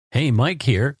Hey, Mike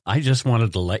here. I just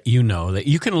wanted to let you know that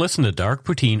you can listen to Dark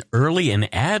Poutine early and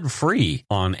ad-free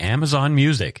on Amazon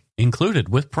Music, included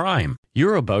with Prime.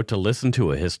 You're about to listen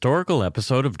to a historical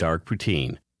episode of Dark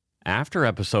Poutine. After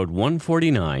episode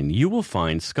 149, you will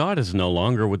find Scott is no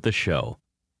longer with the show.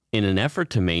 In an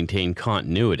effort to maintain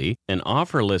continuity and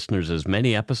offer listeners as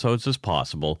many episodes as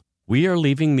possible, we are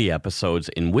leaving the episodes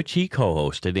in which he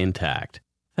co-hosted intact.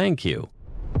 Thank you.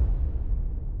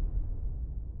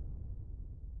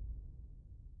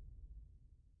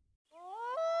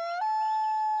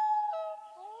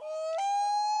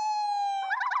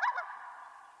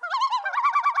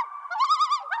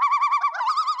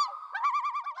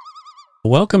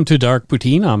 Welcome to Dark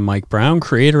Poutine. I'm Mike Brown,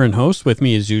 creator and host. With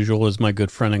me as usual is my good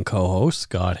friend and co-host,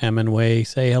 Scott Hemingway.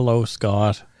 Say hello,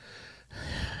 Scott.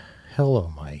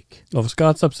 Hello, Mike. Oh,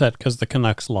 Scott's upset because the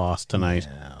Canucks lost tonight,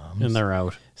 and they're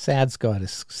out. Sad Scott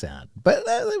is sad. But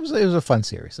it was a fun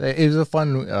series. It was a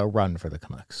fun run for the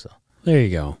Canucks. So there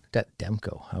you go. That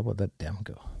Demko. How about that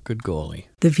Demko? Good goalie.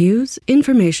 The views,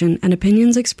 information, and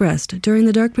opinions expressed during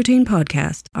the Dark Poutine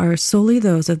podcast are solely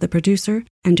those of the producer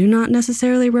and do not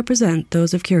necessarily represent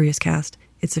those of CuriousCast,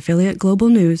 its affiliate Global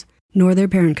News, nor their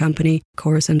parent company,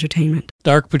 Chorus Entertainment.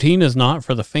 Dark Poutine is not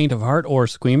for the faint of heart or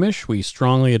squeamish. We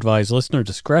strongly advise listener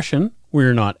discretion.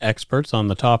 We're not experts on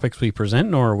the topics we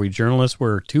present, nor are we journalists.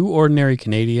 We're two ordinary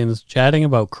Canadians chatting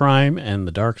about crime and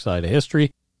the dark side of history.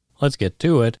 Let's get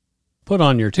to it. Put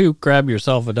on your toque, grab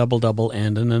yourself a double-double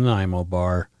and an Nanaimo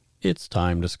bar. It's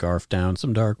time to scarf down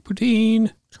some Dark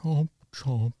Poutine. Chomp,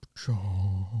 chomp,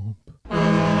 chomp.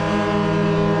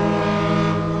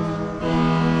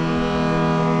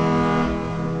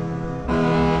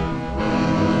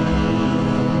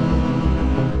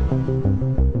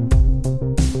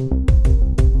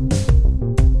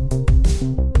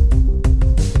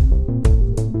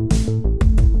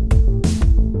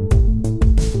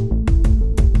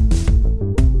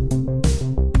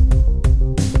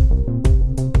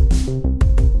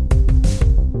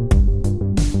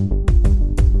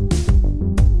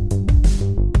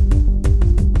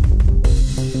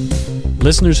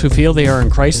 Listeners who feel they are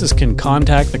in crisis can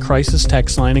contact the crisis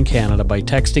text line in Canada by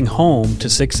texting HOME to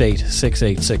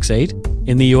 686868.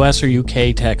 In the US or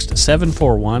UK, text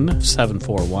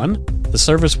 741-741. The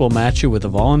service will match you with a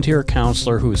volunteer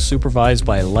counselor who is supervised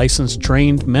by a licensed,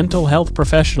 trained mental health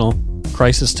professional.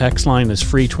 Crisis text line is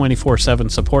free 24/7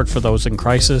 support for those in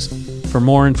crisis. For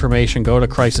more information, go to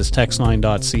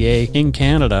crisistextline.ca in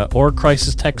Canada or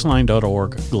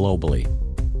crisistextline.org globally.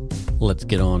 Let's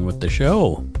get on with the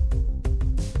show.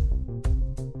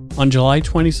 On July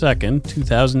 22nd,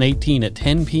 2018 at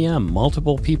 10 p.m.,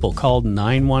 multiple people called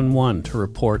 911 to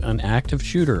report an active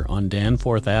shooter on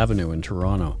Danforth Avenue in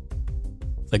Toronto.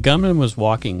 The gunman was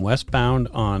walking westbound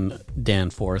on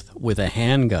Danforth with a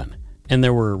handgun, and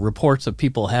there were reports of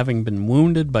people having been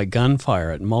wounded by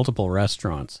gunfire at multiple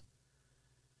restaurants.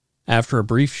 After a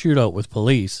brief shootout with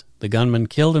police, the gunman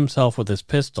killed himself with his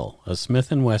pistol, a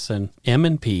Smith & Wesson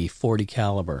M&P .40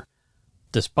 caliber.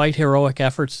 Despite heroic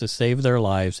efforts to save their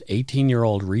lives,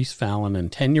 18-year-old Reese Fallon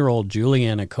and 10-year-old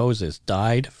Juliana Kozis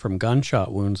died from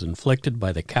gunshot wounds inflicted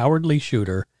by the cowardly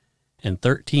shooter, and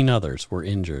 13 others were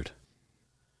injured.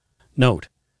 Note,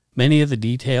 many of the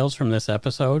details from this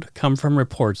episode come from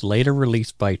reports later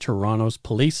released by Toronto's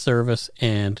Police Service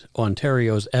and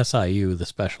Ontario's SIU, the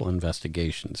Special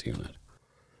Investigations Unit.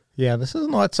 Yeah, this is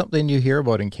not something you hear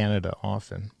about in Canada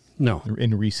often. No.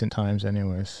 In recent times,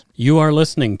 anyways. You are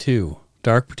listening to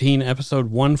Dark Poutine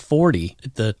episode 140,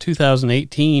 the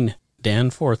 2018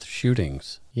 Danforth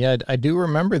shootings. Yeah, I do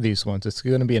remember these ones. It's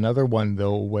going to be another one,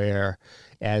 though, where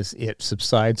as it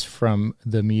subsides from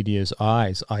the media's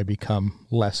eyes, I become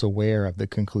less aware of the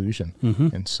conclusion. Mm-hmm.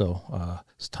 And so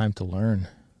it's time to learn.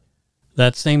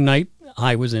 That same night,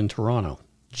 I was in Toronto,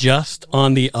 just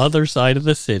on the other side of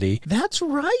the city. That's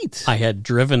right. I had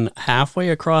driven halfway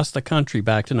across the country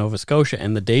back to Nova Scotia,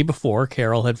 and the day before,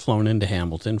 Carol had flown into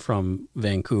Hamilton from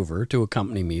Vancouver to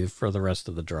accompany me for the rest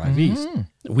of the drive east.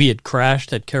 We had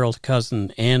crashed at Carol's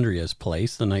cousin Andrea's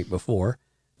place the night before.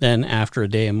 Then, after a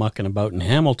day of mucking about in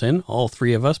Hamilton, all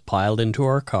three of us piled into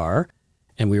our car,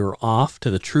 and we were off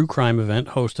to the true crime event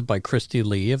hosted by Christy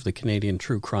Lee of the Canadian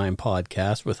True Crime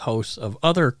Podcast, with hosts of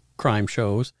other crime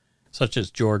shows, such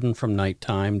as Jordan from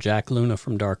Nighttime, Jack Luna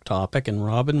from Dark Topic, and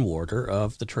Robin Warder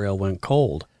of The Trail Went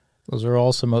Cold. Those are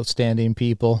all some outstanding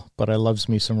people, but I loves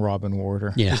me some Robin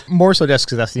Warder. Yeah. More so just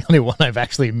because that's the only one I've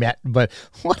actually met, but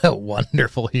what a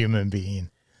wonderful human being.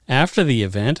 After the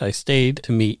event, I stayed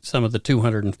to meet some of the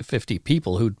 250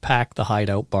 people who'd packed the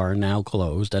Hideout Bar, now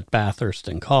closed, at Bathurst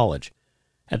and College.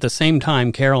 At the same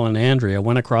time, Carol and Andrea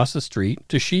went across the street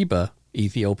to Sheba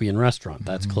Ethiopian restaurant.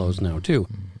 That's closed now, too.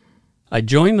 I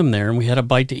joined them there, and we had a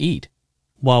bite to eat.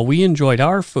 While we enjoyed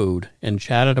our food and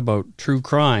chatted about true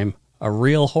crime, a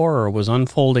real horror was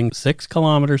unfolding 6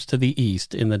 kilometers to the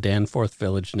east in the Danforth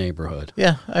Village neighborhood.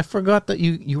 Yeah, I forgot that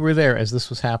you were there as this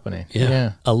was happening.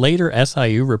 Yeah. A later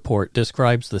SIU report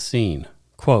describes the scene.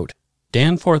 Quote,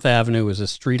 Danforth Avenue is a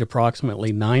street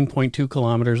approximately 9.2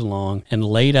 kilometers long and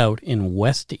laid out in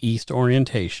west-to-east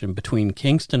orientation between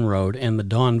Kingston Road and the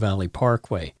Don Valley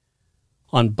Parkway.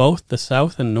 On both the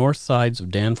south and north sides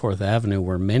of Danforth Avenue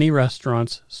were many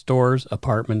restaurants, stores,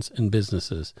 apartments, and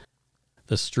businesses.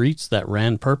 The streets that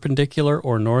ran perpendicular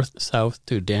or north-south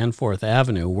to Danforth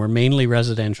Avenue were mainly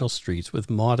residential streets with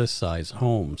modest-sized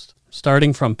homes.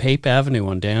 Starting from Pape Avenue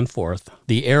on Danforth,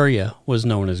 the area was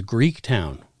known as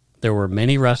Greektown. There were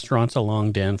many restaurants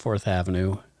along Danforth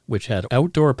Avenue, which had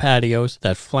outdoor patios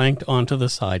that flanked onto the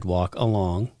sidewalk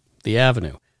along the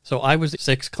avenue. So I was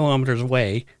 6 kilometers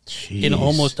away in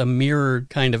almost a mirrored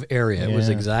kind of area. It was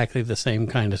exactly the same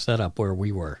kind of setup where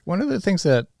we were. One of the things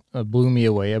that blew me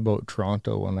away about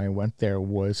Toronto when I went there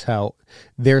was how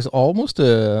there's almost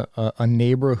a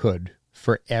neighborhood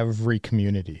for every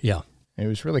community. Yeah. It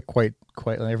was really quite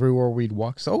everywhere we'd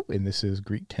walk. So, and this is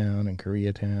Greektown and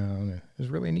Koreatown. It was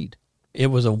really neat. It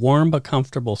was a warm but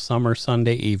comfortable summer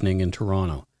Sunday evening in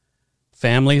Toronto.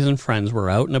 Families and friends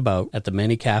were out and about at the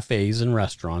many cafes and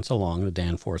restaurants along the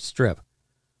Danforth Strip.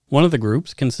 One of the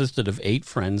groups consisted of 8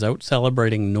 friends out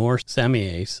celebrating Noor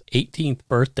Samie's 18th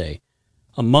birthday.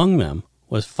 Among them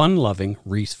was fun-loving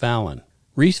Reese Fallon.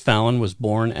 Reese Fallon was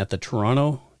born at the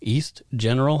Toronto East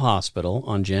General Hospital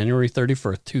on January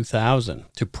 31st, 2000,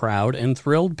 to proud and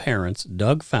thrilled parents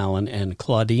Doug Fallon and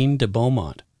Claudine de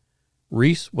Beaumont.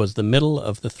 Reese was the middle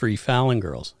of the 3 Fallon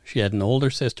girls. She had an older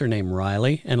sister named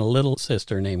Riley and a little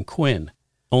sister named Quinn.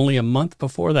 Only a month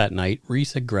before that night,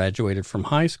 Reese had graduated from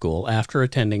high school after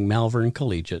attending Malvern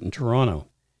Collegiate in Toronto.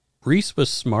 Reese was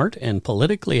smart and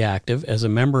politically active as a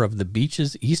member of the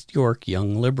Beaches East York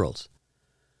Young Liberals.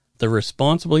 The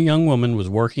responsible young woman was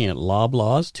working at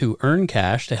Loblaws to earn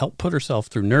cash to help put herself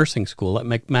through nursing school at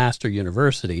McMaster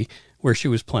University, where she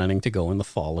was planning to go in the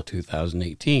fall of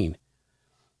 2018.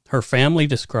 Her family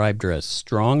described her as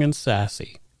strong and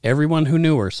sassy. Everyone who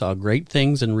knew her saw great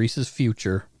things in Reese's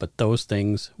future, but those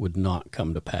things would not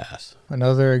come to pass.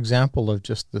 Another example of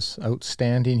just this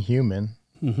outstanding human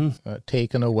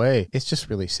taken away. It's just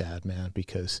really sad, man,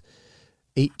 because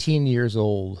 18 years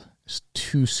old is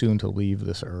too soon to leave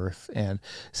this earth. And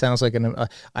sounds like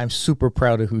I'm super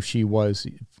proud of who she was,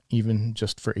 even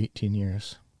just for 18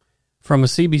 years. From a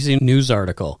CBC News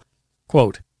article,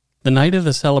 quote, the night of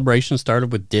the celebration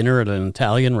started with dinner at an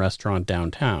Italian restaurant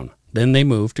downtown. Then they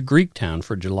moved to Greektown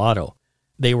for gelato.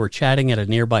 They were chatting at a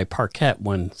nearby parquet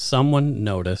when someone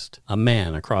noticed a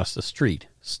man across the street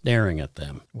staring at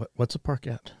them. What's a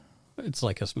parquet? It's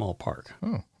like a small park.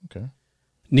 Oh, okay.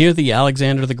 Near the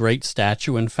Alexander the Great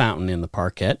statue and fountain in the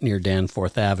parquet near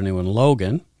Danforth Avenue and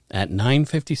Logan, at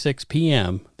 9:56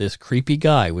 p.m., this creepy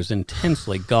guy was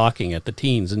intensely gawking at the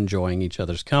teens enjoying each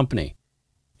other's company.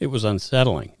 It was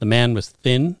unsettling. The man was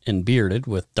thin and bearded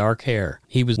with dark hair.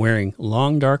 He was wearing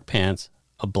long dark pants,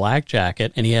 a black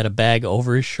jacket, and he had a bag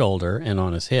over his shoulder and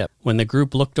on his hip. When the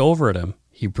group looked over at him,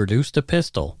 he produced a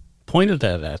pistol, pointed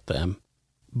it at them,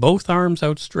 both arms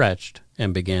outstretched,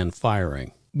 and began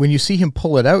firing. When you see him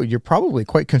pull it out, you're probably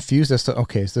quite confused as to,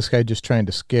 okay, is this guy just trying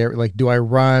to scare, like, do I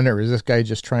run, or is this guy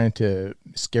just trying to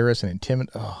scare us and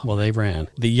intimidate? Oh. Well, they ran.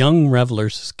 The young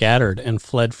revelers scattered and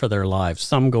fled for their lives,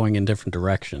 some going in different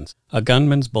directions. A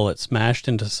gunman's bullet smashed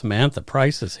into Samantha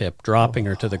Price's hip, dropping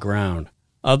her to the ground.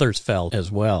 Others fell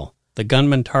as well. The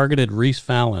gunman targeted Reese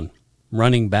Fallon,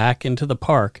 running back into the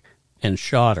park, and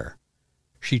shot her.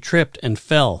 She tripped and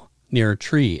fell near a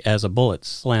tree as a bullet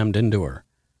slammed into her.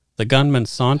 The gunman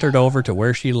sauntered over to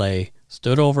where she lay,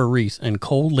 stood over Reese, and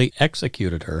coldly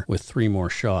executed her with 3 more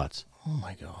shots. Oh,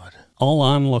 my God. All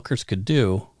onlookers could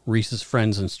do, Reese's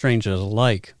friends and strangers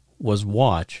alike, was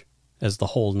watch as the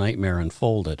whole nightmare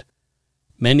unfolded.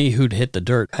 Many who'd hit the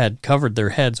dirt had covered their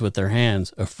heads with their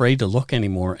hands, afraid to look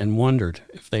anymore, and wondered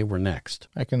if they were next.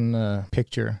 I can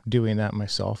picture doing that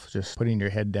myself, just putting your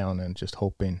head down and just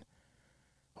hoping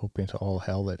to all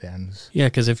hell that ends. Yeah,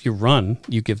 because if you run,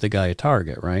 you give the guy a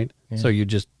target, right? Yeah. So you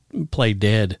just play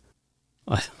dead.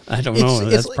 I don't know.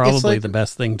 That's probably the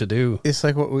best thing to do. It's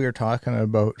like what we were talking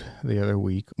about the other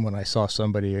week when I saw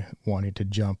somebody wanting to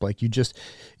jump. Like you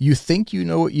think you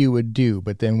know what you would do,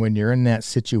 but then when you're in that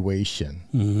situation,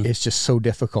 it's just so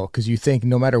difficult because you think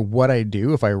no matter what I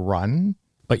do, if I run.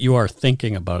 But you are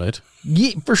thinking about it.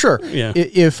 Yeah, for sure. Yeah.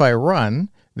 If I run,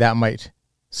 that might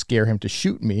scare him to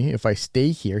shoot me. If I stay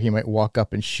here, he might walk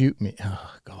up and shoot me.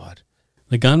 Oh, God.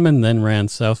 The gunman then ran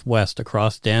southwest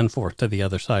across Danforth to the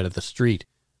other side of the street,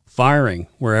 firing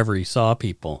wherever he saw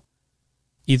people,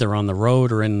 either on the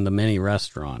road or in the many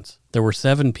restaurants. There were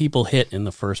 7 people hit in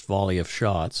the first volley of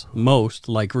shots. Most,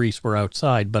 like Reese, were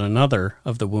outside, but another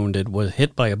of the wounded was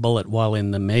hit by a bullet while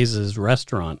in the Mazes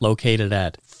restaurant located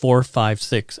at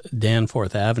 456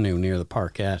 Danforth Avenue near the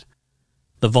Parkette.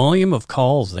 The volume of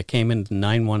calls that came into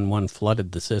 911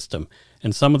 flooded the system,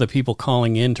 and some of the people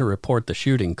calling in to report the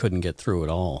shooting couldn't get through at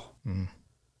all.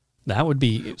 That would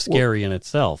be scary in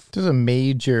itself. There's a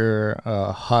major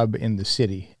hub in the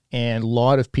city, and a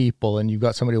lot of people, and you've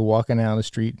got somebody walking down the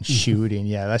street and shooting.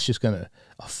 Yeah, that's just going to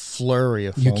a flurry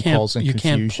of phone calls and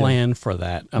confusion. You can't plan for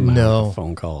that amount of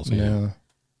phone calls. No.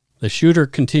 The shooter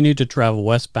continued to travel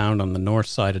westbound on the north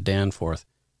side of Danforth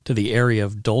to the area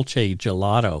of Dolce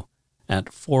Gelato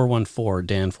at 414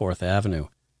 Danforth Avenue.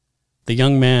 The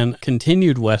young man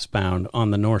continued westbound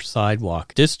on the north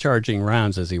sidewalk, discharging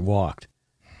rounds as he walked.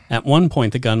 At one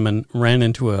point, the gunman ran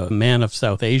into a man of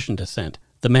South Asian descent.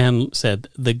 The man said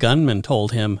the gunman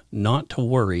told him not to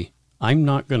worry. I'm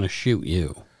not going to shoot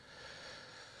you.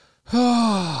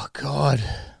 Oh, God.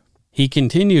 He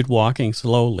continued walking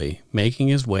slowly, making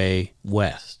his way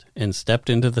west, and stepped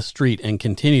into the street and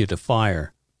continued to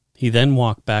fire. He then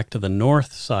walked back to the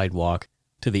north sidewalk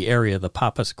to the area of the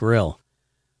Papa's Grill.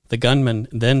 The gunman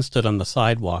then stood on the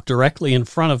sidewalk directly in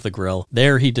front of the grill.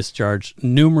 There he discharged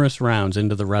numerous rounds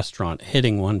into the restaurant,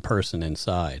 hitting one person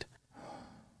inside.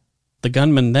 The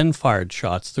gunman then fired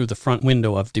shots through the front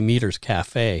window of Demeter's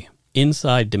Cafe.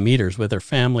 Inside Demeter's with her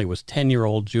family was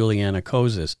 10-year-old Juliana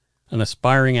Kozis, an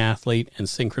aspiring athlete and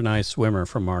synchronized swimmer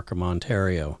from Markham,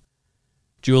 Ontario.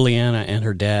 Juliana and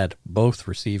her dad both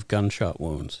received gunshot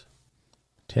wounds.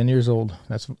 10 years old.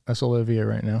 That's Olivia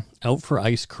right now. Out for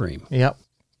ice cream. Yep.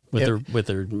 With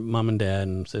her mom and dad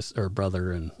and sister or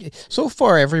brother. And so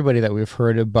far, everybody that we've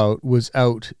heard about was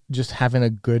out just having a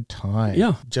good time.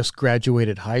 Yeah. Just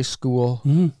graduated high school.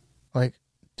 Mm-hmm. Like,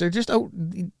 they're just out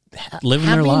living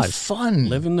their lives. Fun.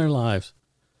 Living their lives.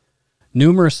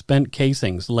 Numerous spent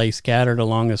casings lay scattered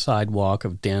along the sidewalk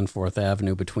of Danforth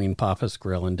Avenue between Papa's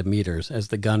Grill and Demeter's as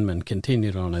the gunman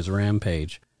continued on his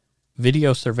rampage.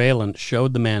 Video surveillance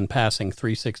showed the man passing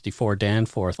 364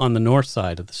 Danforth on the north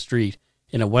side of the street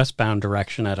in a westbound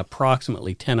direction at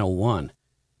approximately 10:01.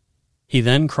 He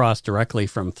then crossed directly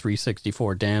from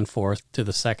 364 Danforth to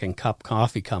the Second Cup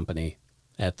Coffee Company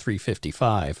at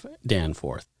 355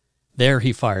 Danforth. There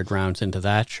he fired rounds into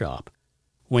that shop.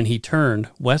 When he turned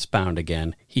westbound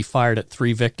again, he fired at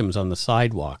 3 victims on the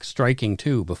sidewalk, striking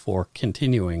 2 before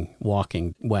continuing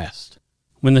walking west.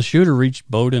 When the shooter reached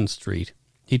Bowden Street,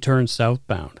 he turned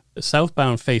southbound.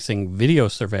 Southbound facing video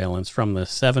surveillance from the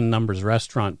 7 Numbers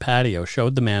restaurant patio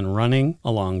showed the man running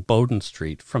along Bowden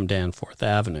Street from Danforth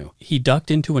Avenue. He ducked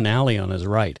into an alley on his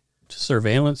right.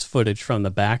 Surveillance footage from the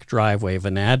back driveway of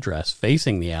an address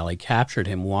facing the alley captured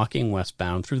him walking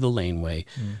westbound through the laneway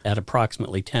at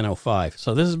approximately 10:05.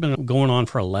 So this has been going on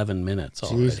for 11 minutes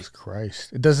already. Jesus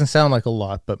Christ. It doesn't sound like a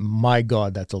lot, but my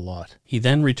God, that's a lot. He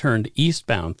then returned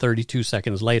eastbound 32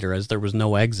 seconds later as there was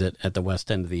no exit at the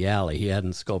west end of the alley. He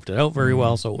hadn't scoped it out very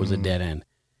well, so it was a dead end.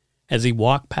 As he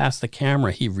walked past the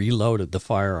camera, he reloaded the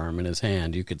firearm in his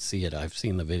hand. You could see it. I've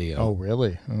seen the video. Oh,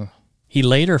 really? He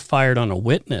later fired on a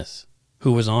witness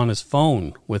who was on his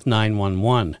phone with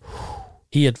 911.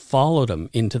 He had followed him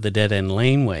into the dead-end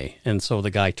laneway, and so the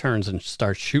guy turns and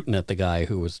starts shooting at the guy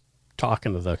who was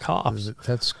talking to the cops.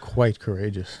 That's quite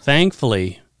courageous.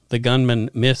 Thankfully, the gunman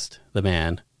missed the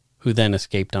man, who then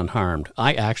escaped unharmed.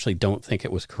 I actually don't think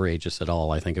it was courageous at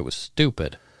all. I think it was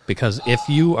stupid, because if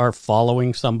you are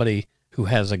following somebody who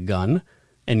has a gun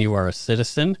and you are a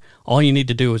citizen, all you need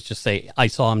to do is just say, I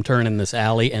saw him turn in this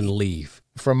alley, and leave.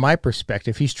 From my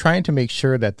perspective, he's trying to make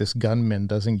sure that this gunman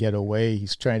doesn't get away.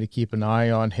 He's trying to keep an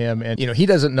eye on him. And, he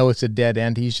doesn't know it's a dead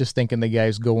end. He's just thinking the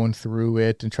guy's going through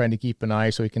it and trying to keep an eye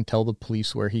so he can tell the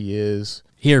police where he is.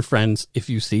 Here, friends, if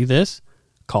you see this,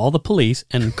 call the police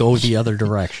and go the other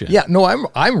direction. Yeah, no,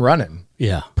 I'm running.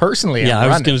 Yeah. Personally, I'm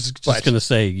running. I was just going to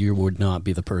say you would not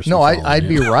be the person. No, I'd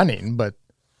be running, but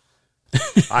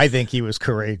I think he was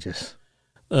courageous.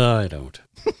 I don't.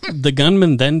 The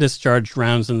gunman then discharged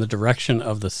rounds in the direction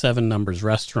of the 7 Numbers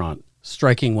restaurant,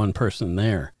 striking one person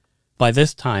there. By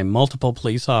this time, multiple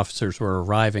police officers were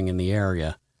arriving in the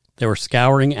area. They were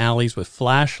scouring alleys with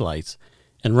flashlights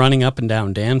and running up and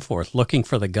down Danforth looking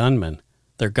for the gunman.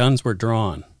 Their guns were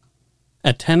drawn.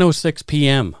 At 10:06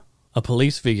 p.m., a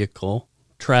police vehicle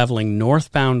traveling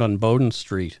northbound on Bowden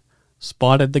Street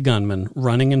spotted the gunman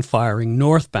running and firing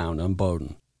northbound on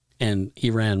Bowden. and he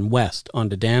ran west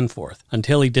onto Danforth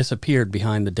until he disappeared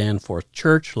behind the Danforth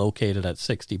Church located at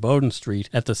 60 Bowden Street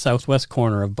at the southwest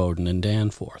corner of Bowden and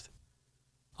Danforth.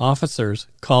 Officers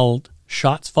called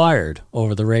shots fired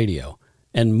over the radio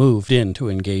and moved in to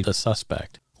engage the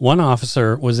suspect. One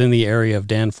officer was in the area of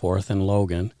Danforth and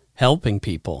Logan, helping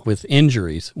people with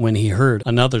injuries when he heard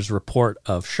another's report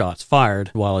of shots fired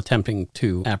while attempting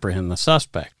to apprehend the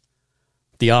suspect.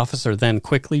 The officer then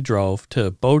quickly drove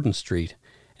to Bowden Street,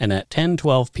 and at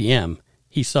 10:12 p.m.,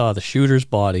 he saw the shooter's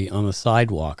body on the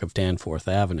sidewalk of Danforth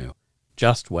Avenue,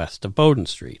 just west of Bowden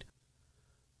Street.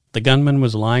 The gunman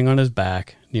was lying on his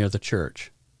back near the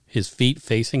church, his feet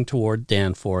facing toward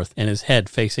Danforth and his head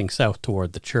facing south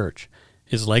toward the church.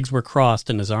 His legs were crossed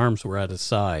and his arms were at his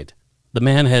side. The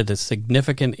man had a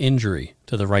significant injury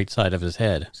to the right side of his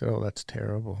head. So that's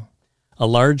terrible. A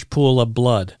large pool of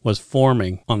blood was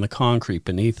forming on the concrete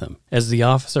beneath him. As the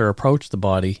officer approached the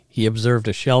body, he observed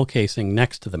a shell casing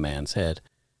next to the man's head.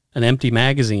 An empty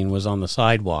magazine was on the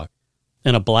sidewalk,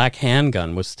 and a black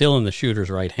handgun was still in the shooter's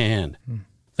right hand.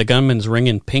 The gunman's ring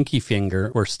and pinky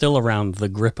finger were still around the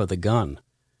grip of the gun.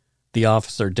 The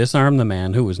officer disarmed the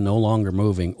man, who was no longer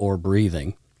moving or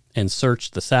breathing, and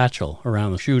searched the satchel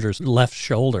around the shooter's left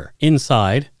shoulder.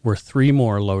 Inside were 3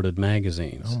 more loaded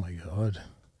magazines. Oh, my God.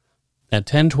 At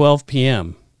 10:12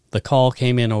 p.m., the call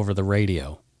came in over the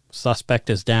radio. Suspect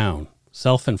is down.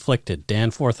 Self-inflicted.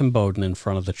 Danforth and Bowden in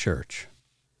front of the church.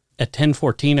 At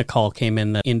 10:14, a call came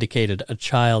in that indicated a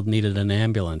child needed an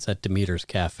ambulance at Demeter's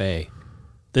Cafe.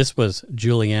 This was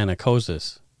Juliana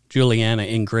Kozis. Juliana,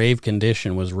 in grave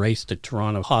condition, was raced to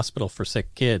Toronto Hospital for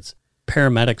Sick Kids.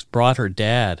 Paramedics brought her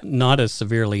dad, not as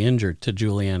severely injured, to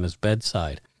Juliana's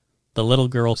bedside. The little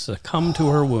girl succumbed to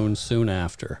her wounds soon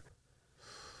after.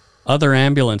 Other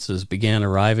ambulances began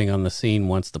arriving on the scene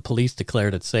once the police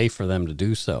declared it safe for them to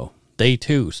do so. They,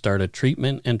 too, started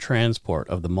treatment and transport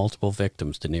of the multiple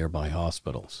victims to nearby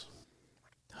hospitals.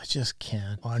 I just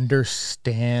can't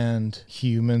understand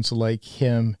humans like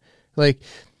him.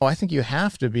 I think you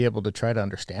have to be able to try to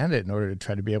understand it in order to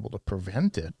try to be able to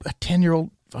prevent it. A 10-year-old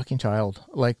fucking child,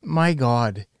 my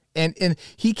God. And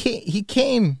he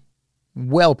came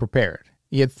well prepared.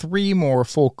 He had 3 more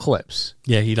full clips.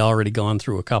 Yeah, he'd already gone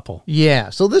through a couple. Yeah,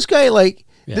 so this guy,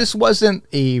 this wasn't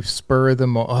a spur of the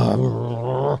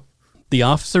moment. The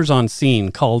officers on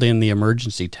scene called in the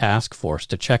emergency task force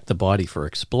to check the body for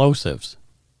explosives.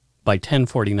 By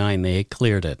 10:49, they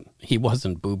cleared it. He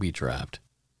wasn't booby-trapped.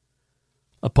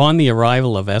 Upon the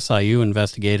arrival of SIU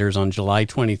investigators on July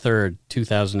 23,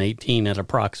 2018, at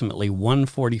approximately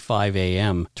 1:45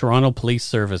 a.m., Toronto Police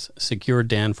Service secured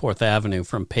Danforth Avenue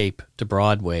from Pape to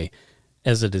Broadway.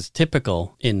 As it is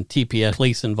typical in TPS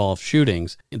police-involved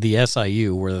shootings, the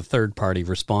SIU were the third party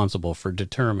responsible for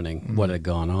determining what had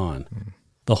gone on.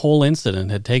 The whole incident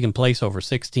had taken place over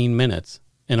 16 minutes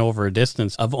and over a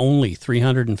distance of only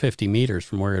 350 meters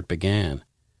from where it began.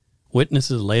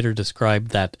 Witnesses later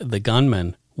described that the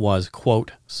gunman was,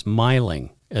 quote, smiling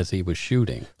as he was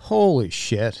shooting. Holy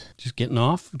shit. Just getting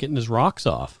his rocks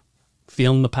off,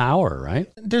 feeling the power,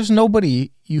 right? There's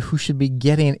nobody who should be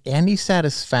getting any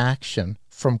satisfaction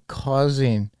from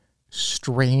causing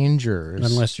strangers.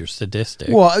 Unless you're sadistic.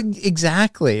 Well,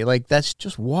 exactly. That's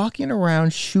just walking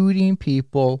around shooting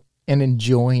people and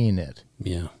enjoying it.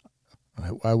 Yeah.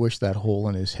 I wish that hole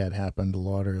in his head happened a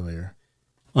lot earlier.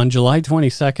 On July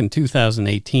 22,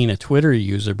 2018, a Twitter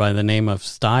user by the name of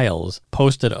Styles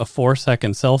posted a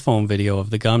 4-second cell phone video of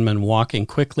the gunman walking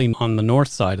quickly on the north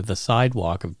side of the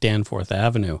sidewalk of Danforth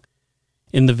Avenue.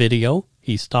 In the video,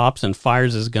 he stops and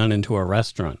fires his gun into a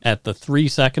restaurant. At the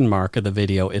 3-second mark of the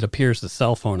video, it appears the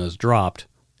cell phone is dropped,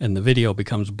 and the video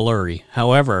becomes blurry.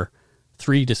 However,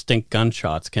 3 distinct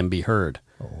gunshots can be heard.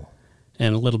 Oh.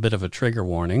 And a little bit of a trigger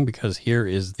warning, because here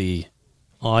is the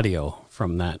audio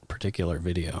from that particular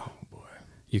video. Oh boy.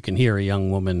 You can hear a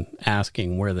young woman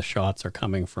asking where the shots are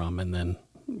coming from, and then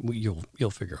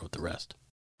you'll figure out the rest.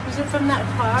 Was it from that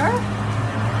car?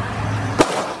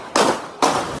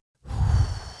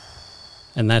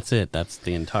 And that's it. That's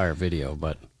the entire video.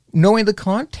 But knowing the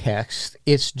context,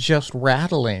 it's just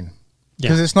rattling.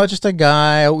 Because it's not just a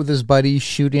guy out with his buddies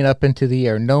shooting up into the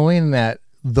air. Knowing that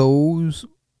those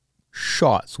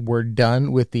shots were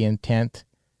done with the intent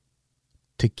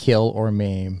to kill or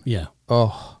maim. Yeah.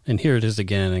 Oh. And here it is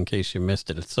again, in case you missed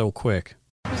it. It's so quick.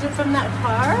 Was it from that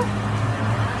car?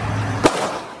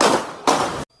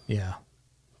 Yeah.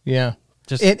 Yeah.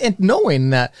 Just and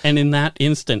knowing that. And in that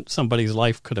instant, somebody's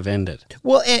life could have ended.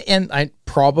 Well, and I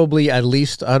probably, at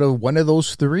least out of one of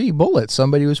those 3 bullets,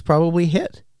 somebody was probably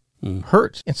hit.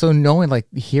 hurt. And so knowing,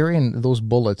 like, hearing those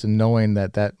bullets and knowing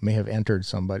that that may have entered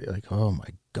somebody, like, oh my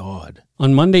God.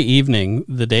 On Monday evening,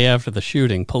 the day after the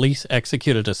shooting, police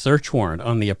executed a search warrant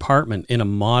on the apartment in a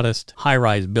modest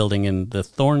high-rise building in the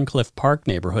Thorncliffe Park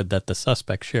neighborhood that the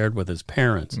suspect shared with his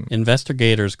parents.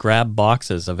 Investigators grabbed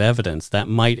boxes of evidence that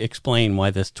might explain why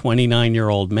this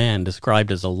 29-year-old man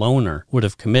described as a loner would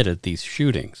have committed these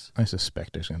shootings. I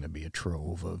suspect there's going to be a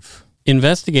trove of...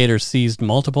 Investigators seized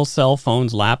multiple cell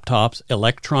phones, laptops,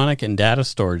 electronic and data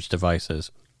storage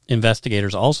devices.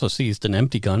 Investigators also seized an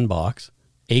empty gun box,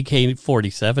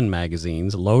 AK-47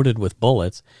 magazines loaded with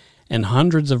bullets, and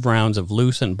hundreds of rounds of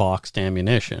loose and boxed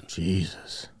ammunition.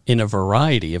 Jesus. In a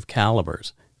variety of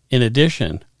calibers. In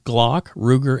addition, Glock,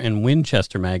 Ruger, and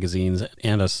Winchester magazines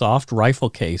and a soft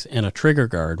rifle case and a trigger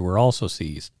guard were also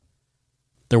seized.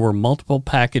 There were multiple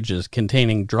packages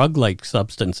containing drug-like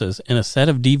substances and a set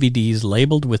of DVDs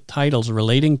labeled with titles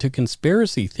relating to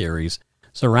conspiracy theories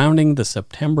surrounding the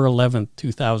September 11,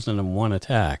 2001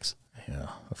 attacks. Yeah,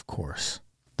 of course.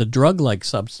 The drug-like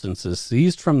substances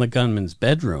seized from the gunman's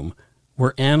bedroom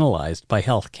were analyzed by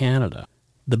Health Canada.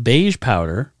 The beige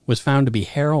powder was found to be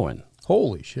heroin.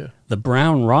 Holy shit. The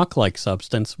brown rock-like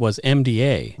substance was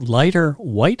MDA. Lighter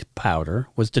white powder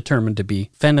was determined to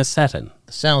be phenacetin,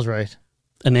 Sounds right.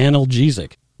 an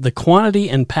analgesic. The quantity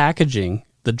and packaging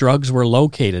the drugs were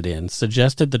located in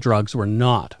suggested the drugs were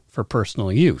not for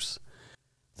personal use.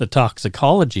 The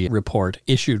toxicology report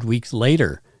issued weeks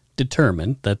later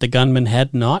determined that the gunman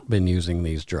had not been using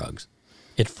these drugs.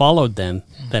 It followed then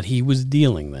that he was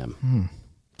dealing them.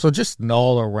 So just an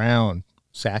all-around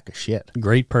sack of shit.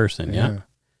 Great person, yeah.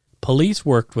 Police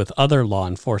worked with other law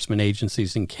enforcement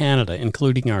agencies in Canada,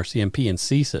 including RCMP and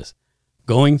CSIS.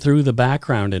 Going through the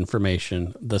background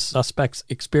information, the suspect's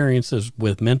experiences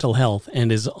with mental health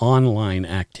and his online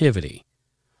activity.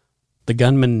 The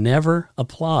gunman never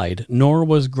applied nor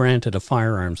was granted a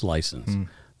firearms license.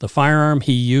 The firearm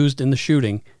he used in the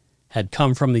shooting had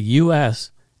come from the U.S.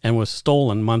 and was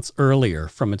stolen months earlier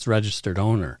from its registered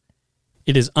owner.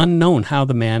 It is unknown how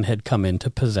the man had come into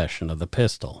possession of the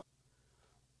pistol.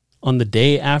 On the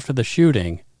day after the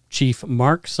shooting, Chief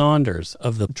Mark Saunders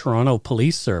of the Toronto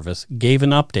Police Service gave an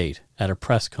update at a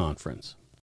press conference.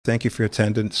 Thank you for your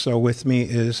attendance. So with me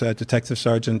is Detective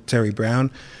Sergeant Terry Brown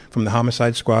from the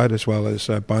Homicide Squad, as well as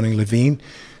Bonnie Levine,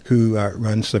 who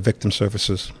runs the Victim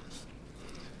Services.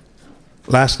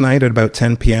 Last night at about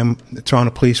 10 p.m., the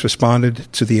Toronto Police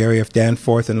responded to the area of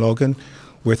Danforth and Logan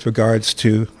with regards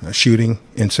to a shooting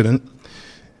incident.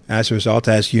 As a result,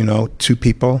 as you know, 2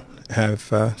 people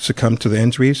have succumbed to the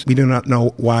injuries. We do not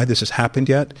know why this has happened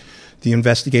yet. The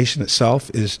investigation itself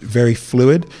is very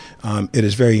fluid. It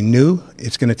is very new.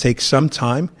 It's going to take some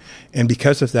time. And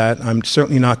because of that, I'm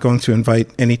certainly not going to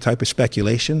invite any type of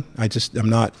speculation. I'm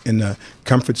not in the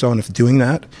comfort zone of doing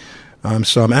that.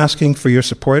 So I'm asking for your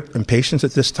support and patience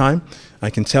at this time. I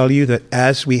can tell you that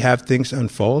as we have things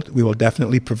unfold, we will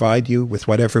definitely provide you with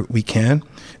whatever we can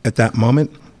at that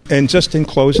moment. And just in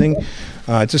closing,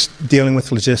 just dealing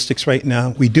with logistics right now,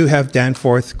 we do have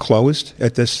Danforth closed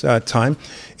at this time.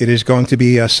 It is going to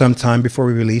be some time before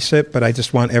we release it, but I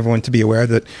just want everyone to be aware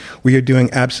that we are doing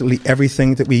absolutely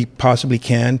everything that we possibly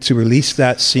can to release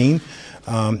that scene.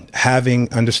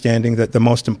 Having understanding that the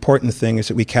most important thing is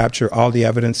that we capture all the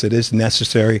evidence that is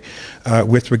necessary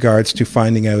with regards to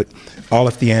finding out all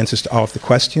of the answers to all of the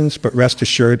questions. But rest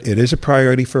assured, it is a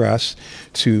priority for us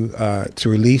to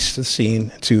release the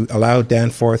scene, to allow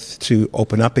Danforth to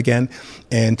open up again,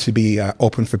 and to be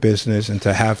open for business, and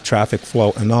to have traffic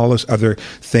flow and all those other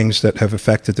things that have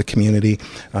affected the community,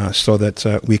 so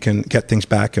that we can get things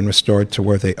back and restored to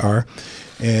where they are.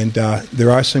 And there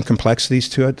are some complexities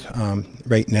to it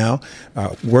right now.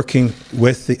 Working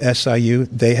with the SIU,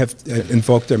 they have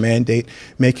invoked their mandate,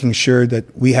 making sure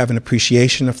that we have an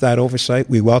appreciation of that oversight.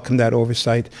 We welcome that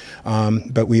oversight,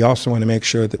 but we also want to make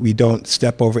sure that we don't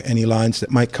step over any lines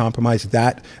that might compromise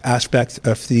that aspect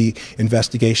of the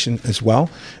investigation as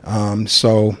well.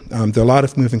 So there are a lot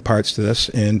of moving parts to this,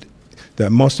 and the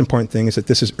most important thing is that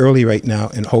this is early right now,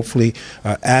 and hopefully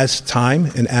as time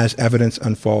and as evidence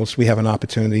unfolds, we have an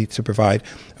opportunity to provide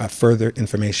further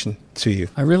information to you.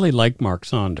 I really like Mark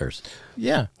Saunders.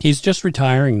 Yeah. He's just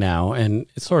retiring now, and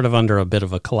it's sort of under a bit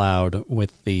of a cloud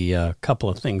with the couple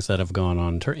of things that have gone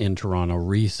on in Toronto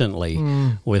recently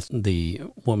with the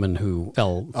woman who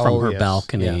fell from her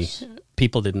balcony. Yes.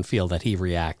 People didn't feel that he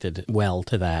reacted well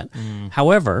to that.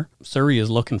 However, Surrey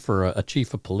is looking for a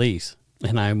chief of police,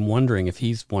 and I'm wondering if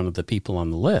he's one of the people on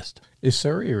the list. Is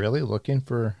Surrey really looking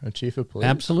for a chief of police?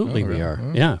 Absolutely, we are.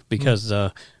 Yeah, because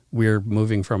we're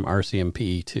moving from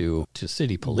RCMP to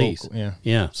city police. Local,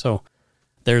 yeah. So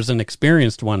There's an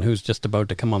experienced one who's just about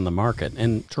to come on the market.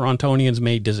 And Torontonians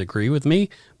may disagree with me,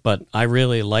 but I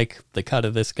really like the cut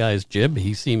of this guy's jib.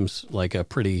 He seems like a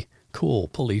pretty cool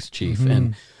police chief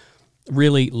and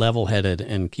really level-headed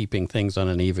and keeping things on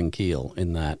an even keel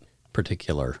in that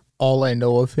particular. All I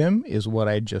know of him is what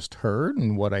I just heard,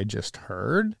 and what I just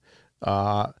heard,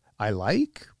 I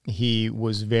like. He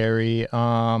was very,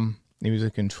 he was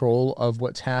in control of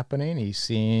what's happening. He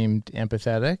seemed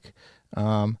empathetic.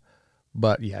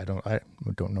 But yeah, I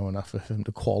don't know enough of him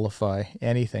to qualify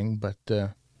anything, but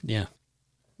Yeah.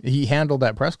 he handled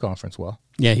that press conference well.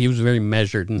 Yeah, he was very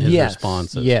measured in his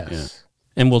responses. Yes. Yeah.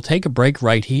 And we'll take a break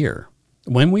right here.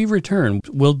 When we return,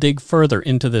 we'll dig further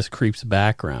into this creep's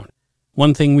background.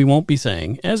 One thing we won't be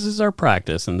saying, as is our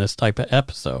practice in this type of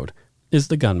episode, is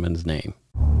the gunman's name.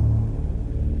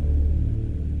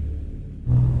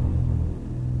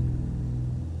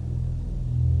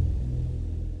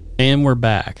 And we're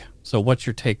back. So what's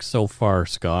your take so far,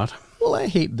 Scott? Well, I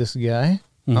hate this guy.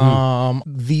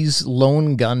 These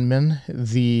lone gunmen,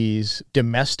 these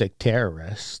domestic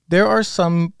terrorists, there are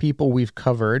some people we've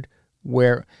covered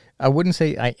where I wouldn't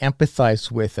say I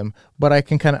empathize with them, but I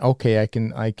can kind of,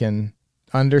 I can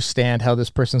understand how this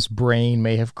person's brain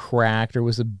may have cracked or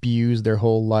was abused their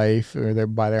whole life or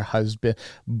by their husband.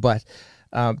 But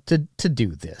to do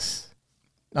this,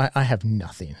 I have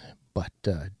nothing but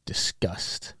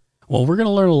disgust. Well, we're going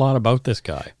to learn a lot about this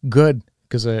guy. Good,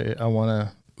 because I want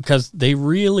to... Because they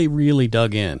really, really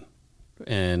dug in,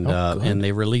 and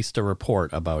they released a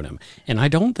report about him. And I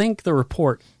don't think the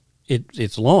report,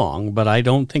 it's long, but I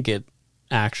don't think it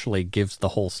actually gives the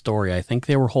whole story. I think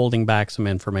they were holding back some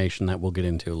information that we'll get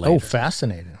into later. Oh,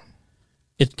 fascinating.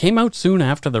 It came out soon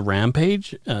after the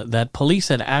rampage that police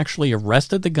had actually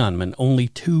arrested the gunman only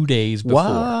 2 days before.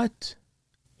 What?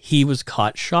 He was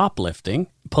caught shoplifting.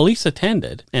 Police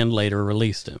attended and later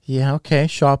released him. Yeah, okay,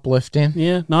 shoplifting.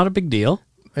 Yeah, not a big deal.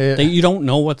 You don't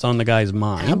know what's on the guy's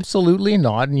mind. Absolutely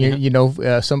not. And you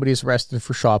know, somebody's arrested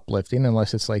for shoplifting,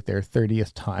 unless it's like their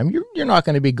 30th time. You're not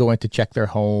going to be going to check their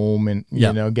home and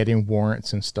you know, getting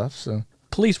warrants and stuff. So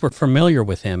police were familiar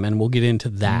with him, and we'll get into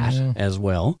that as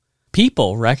well.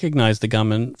 People recognized the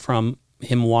gunman from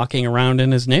him walking around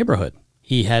in his neighborhood.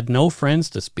 He had no friends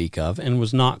to speak of and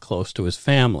was not close to his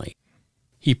family.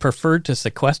 He preferred to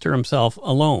sequester himself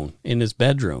alone in his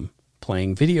bedroom,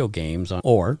 playing video games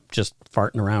or just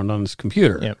farting around on his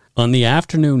computer. Yep. On the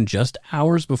afternoon, just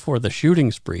hours before the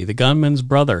shooting spree, the gunman's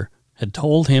brother had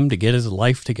told him to get his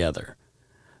life together.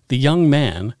 The young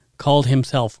man called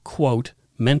himself, quote,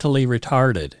 mentally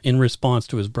retarded in response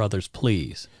to his brother's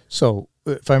pleas. So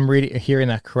if I'm hearing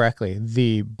that correctly,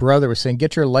 the brother was saying,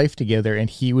 get your life together, and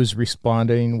he was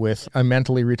responding with, I'm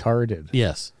mentally retarded.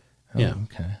 Yes. Yeah.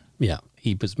 Okay. Yeah.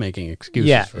 He was making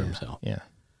excuses for himself. Yeah.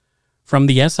 From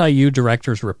the SIU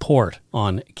director's report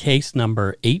on case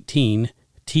number 18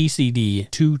 TCD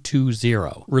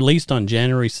 220, released on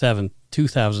January 7,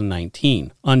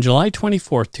 2019. On July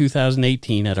 24,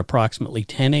 2018, at approximately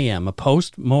 10 a.m., a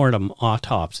post-mortem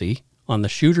autopsy on the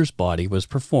shooter's body was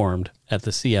performed at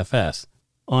the CFS.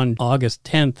 On August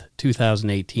 10,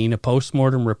 2018, a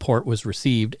post-mortem report was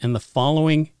received, and the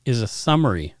following is a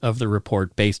summary of the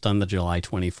report based on the July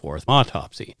 24th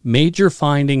autopsy. Major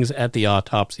findings at the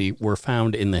autopsy were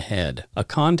found in the head. A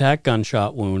contact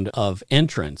gunshot wound of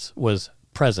entrance was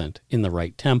present in the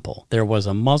right temple. There was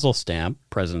a muzzle stamp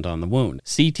present on the wound.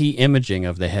 CT imaging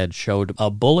of the head showed a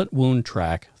bullet wound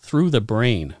track through the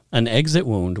brain. An exit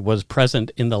wound was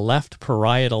present in the left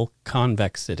parietal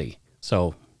convexity.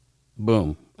 So,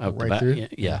 boom, out the back.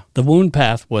 Yeah. The wound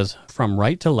path was from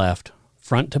right to left,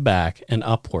 front to back, and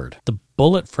upward. The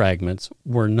bullet fragments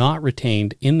were not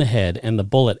retained in the head, and the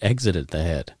bullet exited the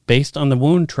head. Based on the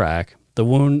wound track, the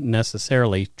wound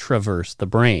necessarily traversed the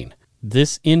brain.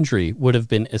 This injury would have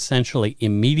been essentially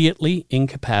immediately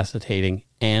incapacitating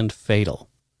and fatal.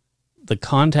 The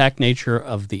contact nature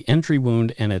of the entry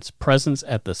wound and its presence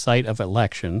at the site of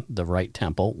election, the right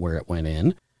temple where it went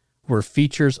in, were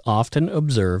features often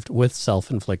observed with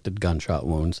self-inflicted gunshot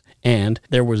wounds, and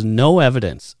there was no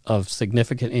evidence of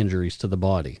significant injuries to the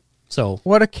body. So,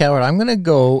 what a coward. I'm going to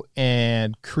go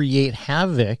and create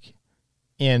havoc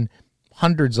in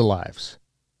hundreds of lives.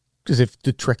 Because if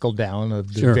the trickle down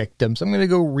of the victims, I'm going to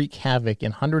go wreak havoc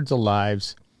in hundreds of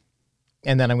lives,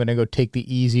 and then I'm going to go take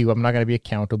the easy. I'm not going to be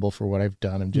accountable for what I've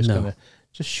done. I'm just going to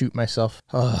just shoot myself.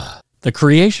 Ugh. The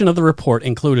creation of the report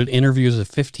included interviews of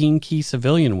 15 key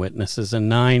civilian witnesses and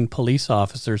 9 police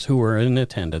officers who were in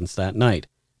attendance that night.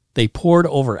 They pored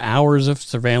over hours of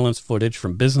surveillance footage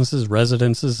from businesses,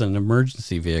 residences, and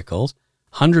emergency vehicles,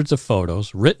 hundreds of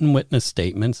photos, written witness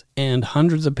statements, and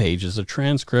hundreds of pages of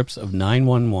transcripts of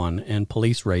 911 and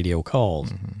police radio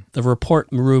calls. The report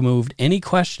removed any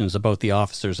questions about the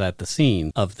officers at the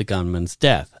scene of the gunman's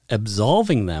death,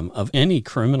 absolving them of any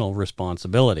criminal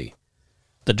responsibility.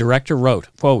 The director wrote,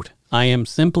 quote, "I am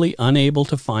simply unable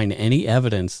to find any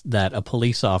evidence that a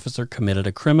police officer committed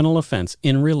a criminal offense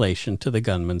in relation to the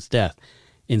gunman's death.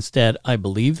 Instead, I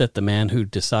believe that the man who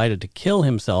decided to kill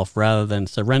himself rather than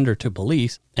surrender to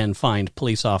police and find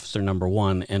police officer number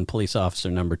 1 and police officer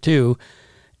number 2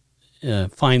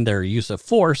 find their use of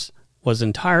force was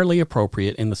entirely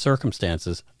appropriate in the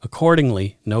circumstances.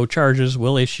 Accordingly, no charges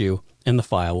will issue and the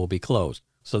file will be closed."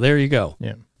 So there you go.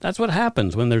 Yeah. That's what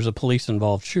happens when there's a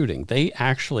police-involved shooting. They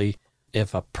actually,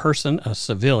 if a person, a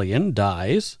civilian,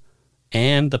 dies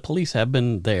and the police have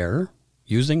been there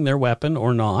using their weapon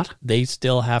or not, they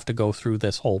still have to go through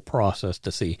this whole process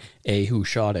to see, A, who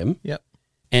shot him, Yep.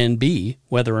 and B,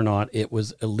 whether or not it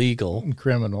was illegal.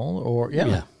 Criminal or,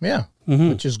 yeah. Mm-hmm.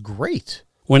 Which is great.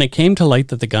 When it came to light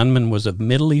that the gunman was of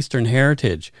Middle Eastern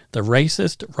heritage, the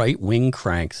racist right-wing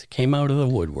cranks came out of the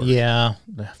woodwork. Yeah.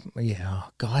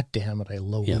 God damn it, I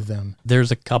loathe them.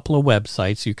 There's a couple of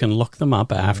websites. You can look them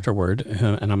up afterward,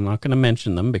 and I'm not going to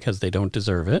mention them because they don't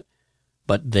deserve it.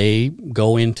 But they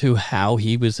go into how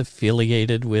he was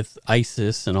affiliated with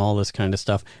ISIS and all this kind of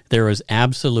stuff. There is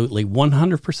absolutely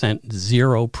 100%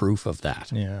 zero proof of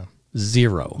that. Yeah.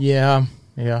 Zero. Yeah.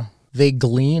 They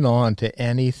glean on to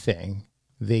anything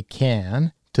they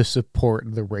can to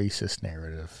support the racist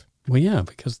narrative Well, yeah,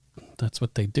 because that's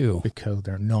what they do. because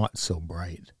they're not so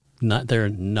bright. They're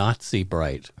Nazi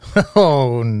bright.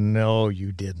 Oh, no,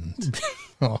 you didn't.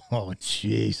 Oh,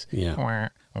 jeez. Yeah.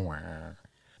 Wah.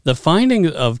 The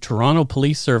findings of Toronto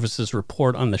Police Service's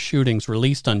report on the shootings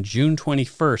released on June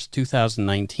 21st,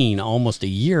 2019, almost a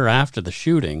year after the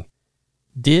shooting,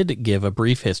 did give a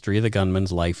brief history of the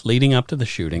gunman's life leading up to the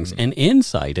shootings and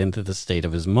insight into the state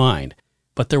of his mind.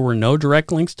 But there were no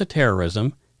direct links to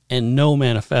terrorism and no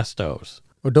manifestos.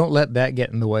 Well, don't let that get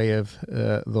in the way of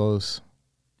those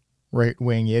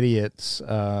right-wing idiots'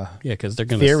 Yeah, because they're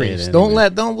going to say it theories. anyway.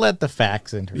 Don't let the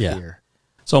facts interfere.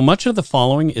 So much of the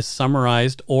following is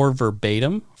summarized or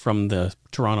verbatim from the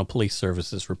Toronto Police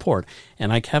Service's report.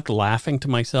 And I kept laughing to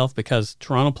myself because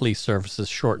Toronto Police Services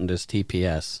shortened as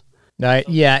TPS.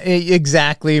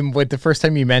 Exactly. But the first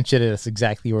time you mentioned it, it's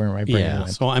exactly where my brain went.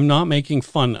 So I'm not making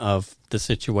fun of the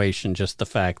situation, just the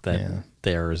fact that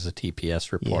there is a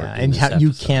TPS report. Yeah, in and this you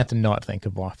episode. can't not think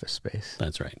of Office Space.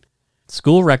 That's right.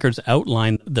 School records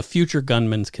outline the future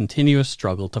gunman's continuous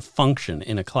struggle to function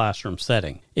in a classroom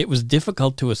setting. It was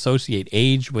difficult to associate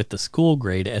age with the school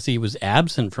grade as he was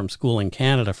absent from school in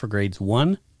Canada for grades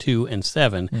 1, 2, and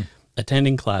 7,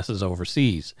 attending classes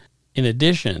overseas. In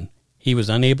addition, he was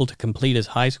unable to complete his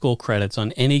high school credits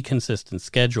on any consistent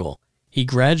schedule. He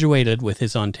graduated with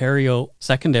his Ontario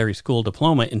Secondary School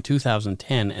Diploma in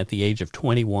 2010 at the age of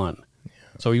 21.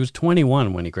 So he was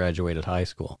 21 when he graduated high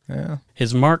school. Yeah.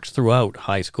 His marks throughout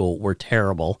high school were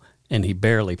terrible, and he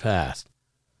barely passed.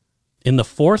 In the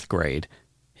 4th grade,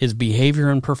 his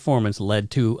behavior and performance led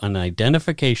to an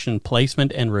identification,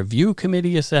 placement, and review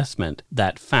committee assessment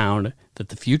that found that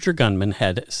the future gunman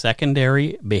had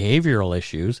secondary behavioral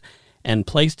issues and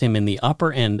placed him in the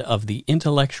upper end of the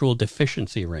intellectual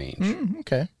deficiency range.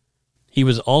 Okay. He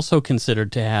was also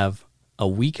considered to have a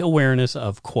weak awareness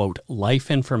of, quote, life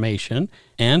information,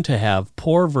 and to have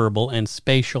poor verbal and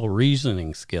spatial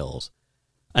reasoning skills.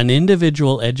 An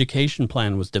individual education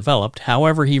plan was developed.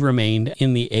 However, he remained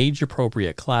in the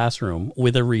age-appropriate classroom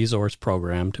with a resource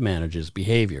program to manage his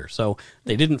behavior. So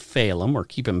they didn't fail him or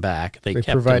keep him back. They kept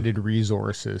provided him,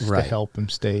 resources to Right. help him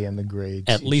stay in the grades.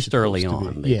 at he's least early supposed to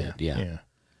on. be. They did, yeah.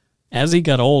 As he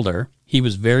got older, he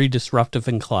was very disruptive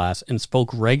in class and spoke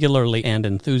regularly and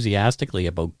enthusiastically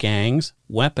about gangs,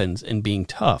 weapons, and being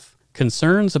tough.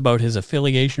 Concerns about his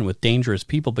affiliation with dangerous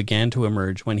people began to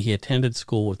emerge when he attended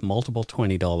school with multiple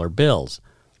 $20 bills.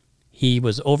 He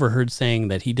was overheard saying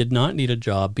that he did not need a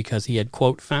job because he had,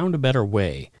 quote, found a better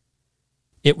way.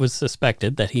 It was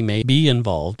suspected that he may be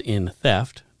involved in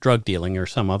theft, drug dealing, or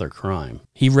some other crime.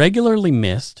 He regularly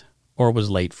missed or was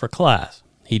late for class.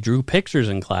 He drew pictures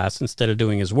in class instead of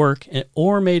doing his work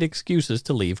or made excuses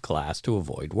to leave class to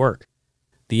avoid work.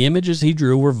 The images he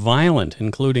drew were violent,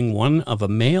 including one of a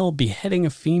male beheading a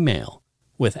female,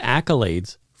 with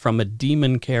accolades from a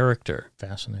demon character.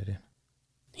 Fascinating.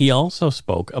 He also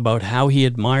spoke about how he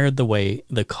admired the way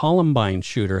the Columbine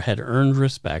shooter had earned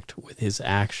respect with his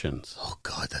actions. Oh,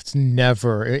 God, that's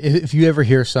never... If you ever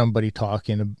hear somebody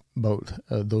talking about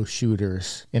those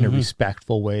shooters in a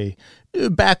respectful way,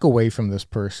 back away from this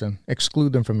person.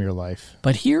 Exclude them from your life.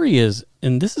 But here he is,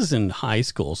 and this is in high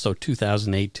school, so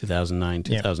 2008, 2009,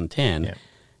 2010,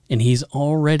 and he's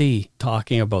already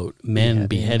talking about men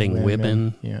beheading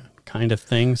women, kind of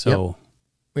thing, so... Yep.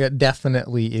 Yeah,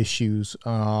 definitely issues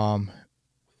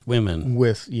women.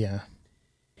 With,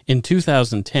 In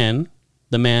 2010,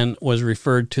 the man was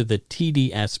referred to the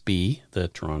TDSB, the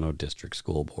Toronto District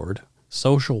School Board,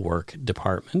 Social Work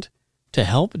Department, to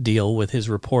help deal with his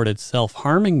reported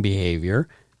self-harming behavior,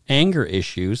 anger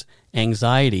issues,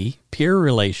 anxiety, peer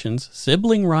relations,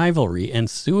 sibling rivalry, and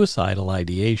suicidal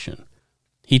ideation.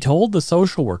 He told the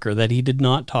social worker that he did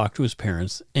not talk to his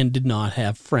parents and did not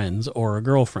have friends or a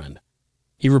girlfriend.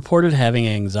 He reported having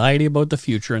anxiety about the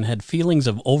future and had feelings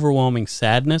of overwhelming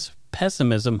sadness,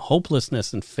 pessimism,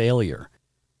 hopelessness, and failure.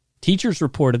 Teachers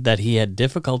reported that he had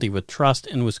difficulty with trust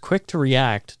and was quick to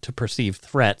react to perceived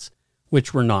threats,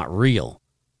 which were not real.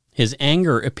 His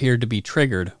anger appeared to be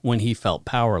triggered when he felt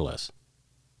powerless.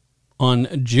 On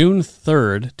June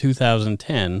 3rd,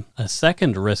 2010, a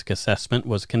second risk assessment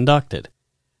was conducted.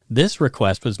 This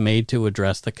request was made to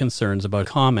address the concerns about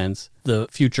comments the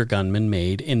future gunman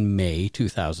made in May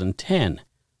 2010.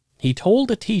 He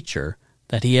told a teacher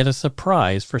that he had a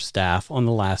surprise for staff on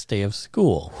the last day of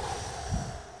school.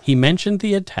 He mentioned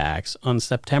the attacks on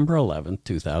September 11,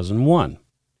 2001.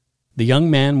 The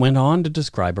young man went on to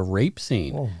describe a rape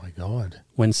scene. Oh, my God.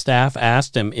 When staff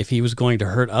asked him if he was going to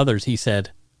hurt others, he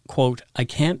said, quote, "I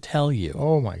can't tell you."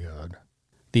 Oh, my God.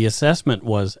 The assessment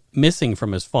was missing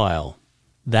from his file.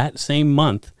 That same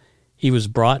month, he was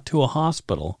brought to a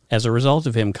hospital as a result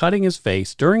of him cutting his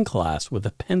face during class with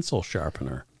a pencil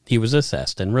sharpener. He was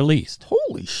assessed and released.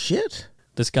 Holy shit.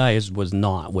 This guy was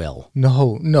not well.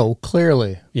 No,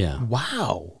 clearly. Yeah.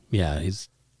 Wow. Yeah,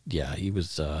 he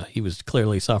was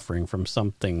clearly suffering from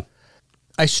something.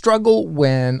 I struggle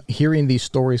when hearing these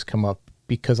stories come up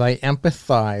because I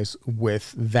empathize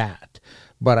with that.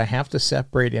 But I have to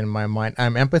separate in my mind.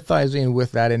 I'm empathizing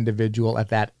with that individual at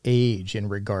that age in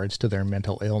regards to their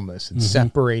mental illness and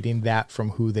separating that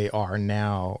from who they are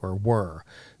now or were.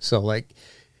 So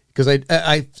because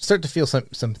I start to feel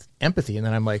some empathy, and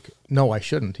then I'm like, no, I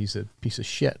shouldn't. He's a piece of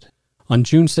shit. On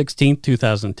June 16,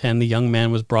 2010, the young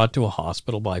man was brought to a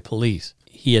hospital by police.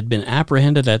 He had been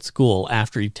apprehended at school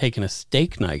after he'd taken a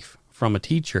steak knife from a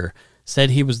teacher,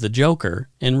 said he was the Joker,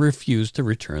 and refused to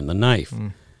return the knife.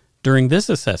 During this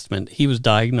assessment, he was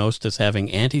diagnosed as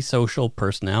having antisocial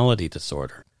personality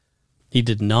disorder. He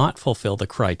did not fulfill the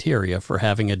criteria for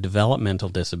having a developmental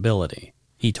disability.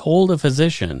 He told a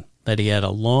physician that he had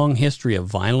a long history of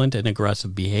violent and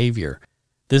aggressive behavior.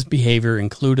 This behavior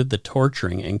included the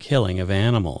torturing and killing of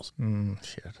animals.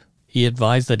 Shit. He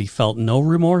advised that he felt no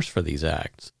remorse for these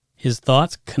acts. His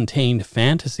thoughts contained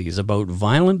fantasies about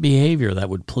violent behavior that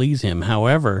would please him.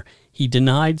 However, he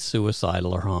denied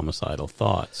suicidal or homicidal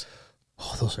thoughts.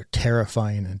 Oh, those are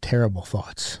terrifying and terrible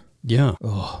thoughts. Yeah.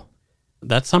 Oh.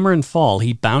 That summer and fall,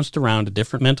 he bounced around to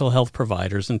different mental health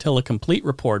providers until a complete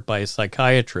report by a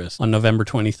psychiatrist on November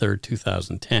 23,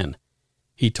 2010.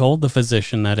 He told the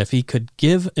physician that if he could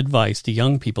give advice to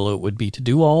young people, it would be to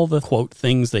do all the, quote,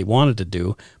 things they wanted to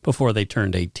do before they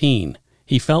turned 18.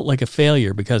 He felt like a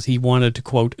failure because he wanted to,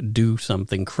 quote, do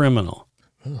something criminal.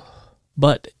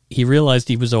 But he realized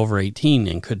he was over 18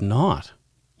 and could not.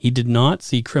 He did not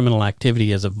see criminal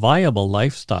activity as a viable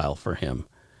lifestyle for him.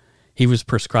 He was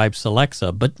prescribed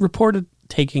Celexa, but reported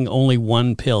taking only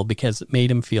one pill because it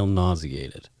made him feel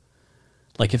nauseated.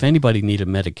 Like if anybody needed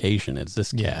medication, it's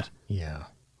this cat. Yeah.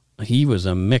 He was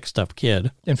a mixed up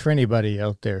kid. And for anybody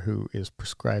out there who is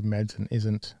prescribed meds and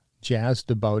isn't jazzed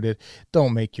about it,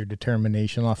 don't make your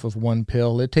determination off of one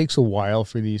pill. It takes a while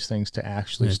for these things to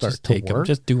actually start to work.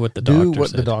 Just do what the doctor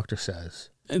said. The doctor says.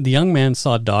 The young man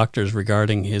saw doctors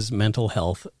regarding his mental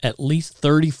health at least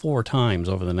 34 times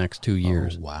over the next 2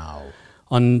 years. Oh, wow.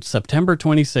 On September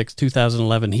 26,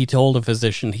 2011, he told a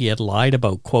physician he had lied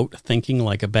about, quote, thinking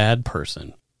like a bad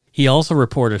person. He also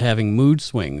reported having mood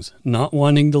swings, not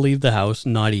wanting to leave the house,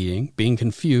 not eating, being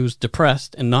confused,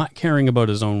 depressed, and not caring about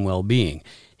his own well-being.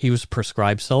 He was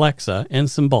prescribed Celexa and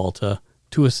Cymbalta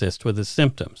to assist with his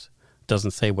symptoms.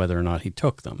 Doesn't say whether or not he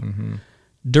took them. Mm-hmm.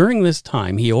 During this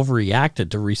time, he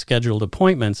overreacted to rescheduled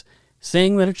appointments,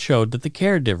 saying that it showed that the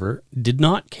caregiver did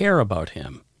not care about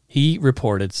him. He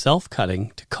reported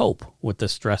self-cutting to cope with the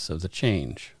stress of the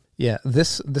change. Yeah,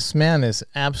 this man is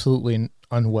absolutely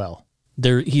unwell.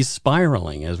 He's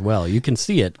spiraling as well. You can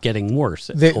see it getting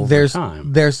worse over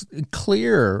time. There's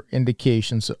clear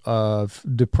indications of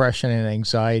depression and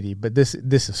anxiety, but this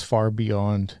is far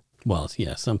beyond. Well,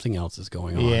 yeah, something else is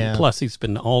going on. Yeah. Plus, he's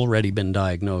already been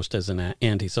diagnosed as an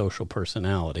antisocial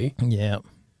personality. Yeah.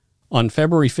 On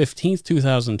February 15th,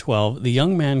 2012, the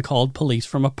young man called police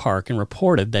from a park and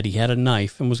reported that he had a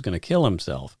knife and was going to kill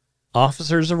himself.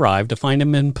 Officers arrived to find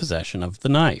him in possession of the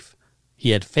knife. He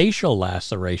had facial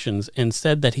lacerations and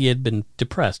said that he had been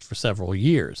depressed for several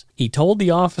years. He told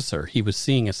the officer he was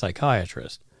seeing a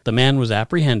psychiatrist. The man was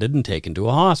apprehended and taken to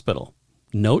a hospital.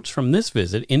 Notes from this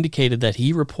visit indicated that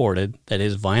he reported that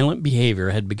his violent behavior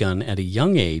had begun at a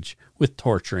young age with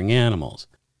torturing animals.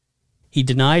 He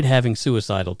denied having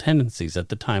suicidal tendencies at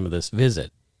the time of this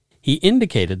visit. He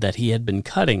indicated that he had been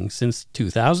cutting since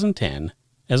 2010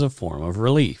 as a form of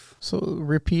relief. So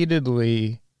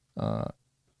repeatedly...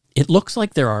 It looks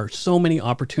like there are so many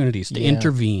opportunities to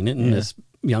intervene in this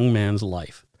young man's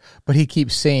life. But he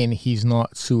keeps saying he's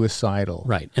not suicidal.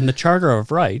 Right. And the Charter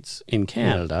of Rights in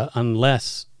Canada,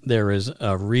 unless there is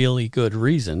a really good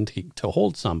reason to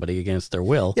hold somebody against their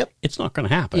will, it's not going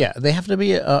to happen. Yeah, they have to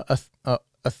be a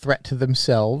threat to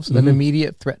themselves, an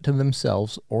immediate threat to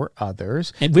themselves or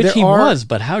others. And which he was,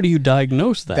 but how do you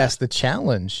diagnose that? That's the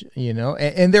challenge,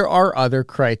 And there are other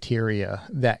criteria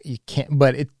that you can't,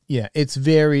 but it's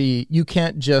very, you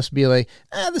can't just be like,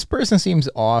 this person seems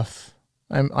off.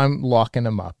 I'm locking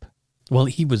him up. Well,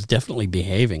 he was definitely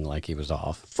behaving like he was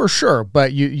off. For sure,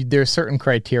 but there's certain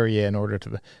criteria in order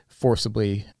to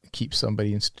forcibly keep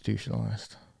somebody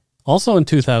institutionalized. Also in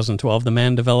 2012, the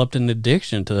man developed an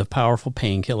addiction to the powerful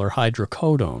painkiller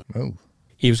hydrocodone. Oh.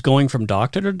 He was going from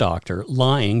doctor to doctor,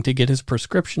 lying to get his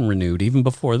prescription renewed even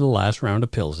before the last round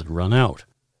of pills had run out.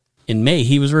 In May,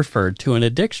 he was referred to an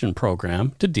addiction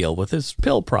program to deal with his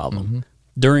pill problem. Mm-hmm.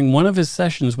 During one of his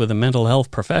sessions with a mental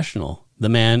health professional, the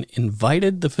man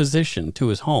invited the physician to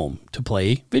his home to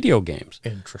play video games.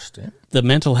 Interesting. The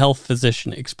mental health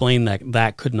physician explained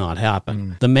that could not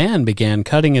happen. The man began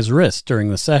cutting his wrist during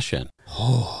the session.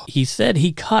 He said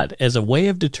he cut as a way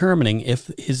of determining if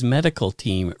his medical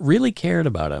team really cared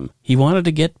about him. He wanted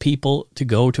to get people to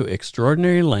go to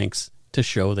extraordinary lengths to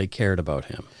show they cared about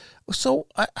him. So,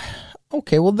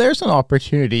 okay, well, there's an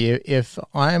opportunity. If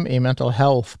I'm a mental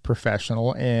health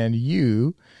professional and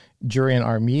you, during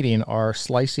our meeting, are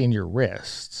slicing your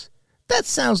wrists, that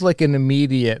sounds like an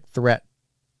immediate threat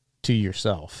to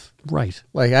yourself. Right.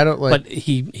 Like, I don't like... But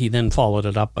he then followed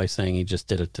it up by saying he just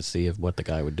did it to see what the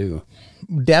guy would do.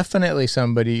 Definitely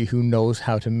somebody who knows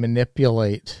how to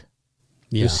manipulate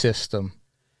the system.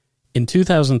 In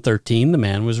 2013, the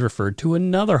man was referred to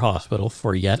another hospital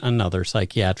for yet another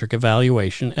psychiatric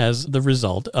evaluation as the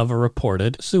result of a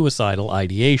reported suicidal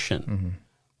ideation. Mm-hmm.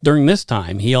 During this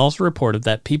time, he also reported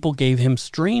that people gave him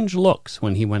strange looks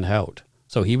when he went out.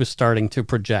 So he was starting to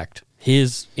project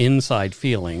his inside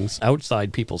feelings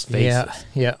outside people's faces.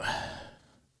 Yeah.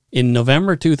 In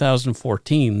November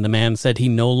 2014, the man said he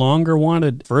no longer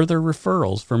wanted further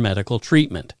referrals for medical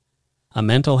treatment. A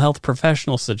mental health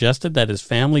professional suggested that his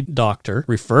family doctor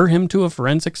refer him to a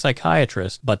forensic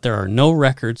psychiatrist, but there are no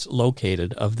records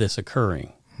located of this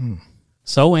occurring.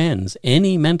 So ends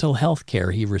any mental health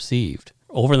care he received.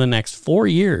 Over the next 4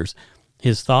 years,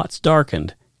 his thoughts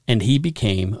darkened, and he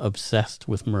became obsessed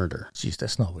with murder. Jeez,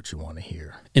 that's not what you want to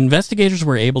hear. Investigators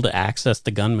were able to access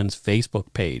the gunman's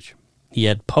Facebook page. He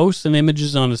had posts and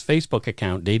images on his Facebook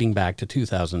account dating back to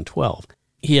 2012.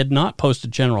 He had not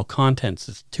posted general content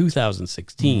since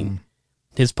 2016.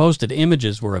 His posted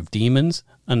images were of demons,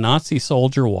 a Nazi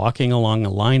soldier walking along a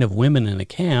line of women in a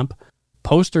camp,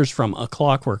 posters from A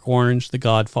Clockwork Orange, The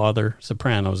Godfather,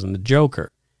 Sopranos, and The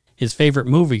Joker. His favorite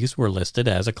movies were listed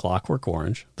as A Clockwork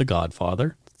Orange, The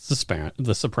Godfather,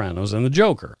 The Sopranos, and The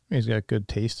Joker. He's got good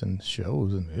taste in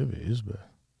shows and movies, but...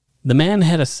 The man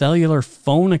had a cellular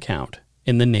phone account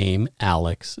in the name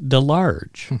Alex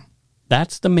DeLarge.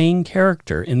 That's the main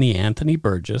character in the Anthony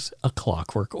Burgess A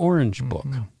Clockwork Orange book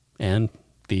and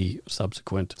the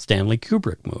subsequent Stanley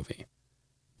Kubrick movie.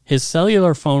 His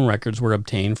cellular phone records were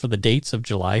obtained for the dates of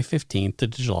July 15th to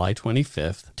July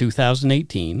 25th,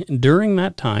 2018. During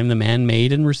that time, the man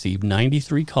made and received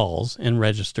 93 calls and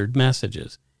registered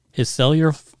messages. His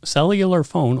cellular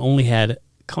phone only had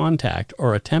contact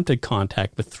or attempted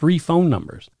contact with 3 phone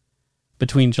numbers.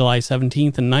 Between July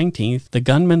 17th and 19th, the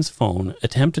gunman's phone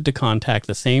attempted to contact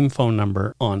the same phone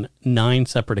number on 9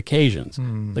 separate occasions.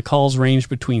 The calls ranged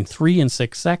between 3 and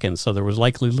 6 seconds, so there was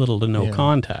likely little to no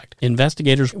contact.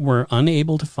 Investigators were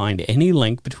unable to find any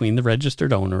link between the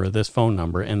registered owner of this phone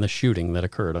number and the shooting that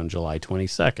occurred on July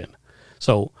 22nd.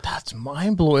 So that's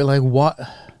mind-blowing. Like, what?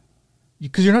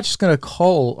 because you're not just going to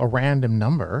call a random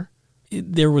number.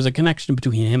 There was a connection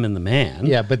between him and the man.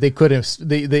 Yeah, but they couldn't.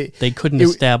 They couldn't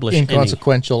establish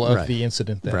inconsequential of Right. the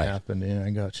incident that Right. happened. Yeah, I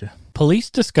gotcha. Police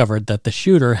discovered that the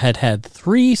shooter had had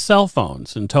 3 cell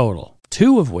phones in total,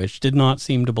 2 of which did not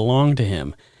seem to belong to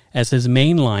him, as his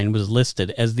main line was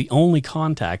listed as the only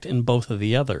contact in both of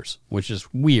the others, which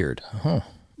is weird.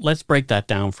 Let's break that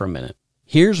down for a minute.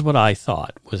 Here's what I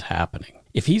thought was happening.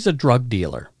 If he's a drug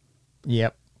dealer,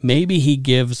 Yep. maybe he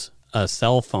gives a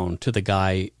cell phone to the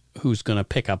guy who's going to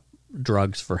pick up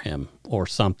drugs for him or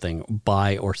something,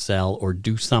 buy or sell or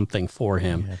do something for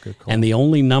him. Yeah, good call. And the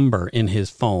only number in his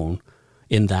phone,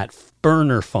 in that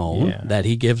burner phone Yeah. that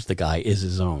he gives the guy, is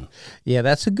his own. Yeah,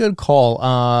 that's a good call.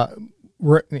 I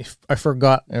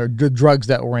forgot the drugs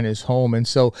that were in his home, and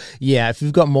so yeah, if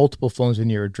you've got multiple phones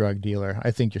and you're a drug dealer,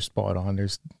 I think you're spot on.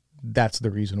 That's the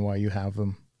reason why you have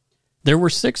them. There were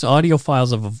 6 audio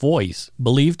files of a voice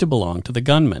believed to belong to the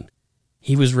gunman.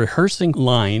 He was rehearsing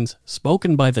lines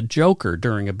spoken by the Joker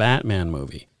during a Batman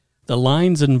movie. The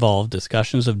lines involved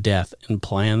discussions of death and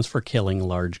plans for killing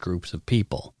large groups of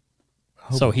people.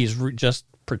 So he's just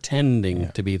pretending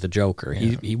to be the Joker.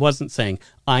 He wasn't saying,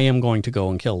 I am going to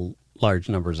go and kill large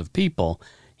numbers of people.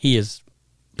 He is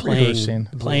Rehearsing.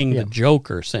 playing Yeah. the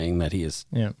Joker, saying that he is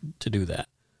Yeah. to do that.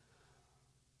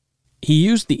 He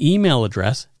used the email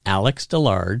address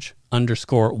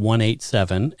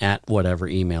alexdelarge_187 at whatever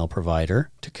email provider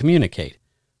to communicate.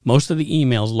 Most of the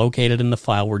emails located in the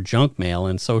file were junk mail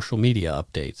and social media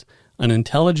updates. An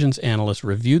intelligence analyst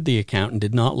reviewed the account and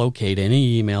did not locate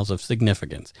any emails of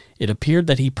significance. It appeared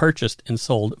that he purchased and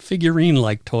sold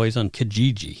figurine-like toys on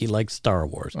Kijiji. He likes Star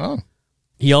Wars. Oh,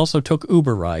 He also took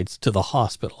Uber rides to the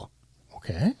hospital.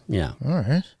 okay. Yeah. All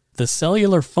right. The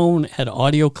cellular phone had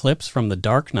audio clips from The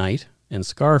Dark Knight and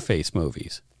Scarface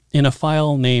movies. In a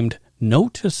file named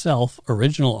Note to Self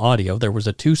Original Audio, there was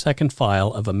a 2-second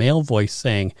file of a male voice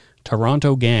saying,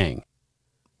 Toronto Gang.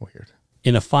 Weird.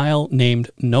 In a file named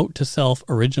Note to Self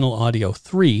Original Audio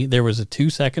 3, there was a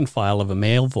 2-second file of a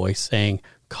male voice saying,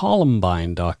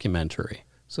 Columbine Documentary.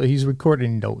 So he's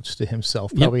recording notes to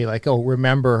himself, Yep. probably like, "Oh,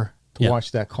 remember to Yeah.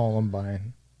 watch that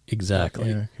Columbine." Exactly.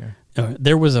 Yeah, okay.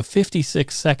 There was a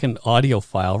 56-second audio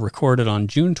file recorded on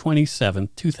June 27,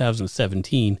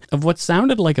 2017, of what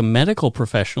sounded like a medical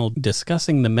professional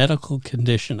discussing the medical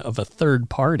condition of a third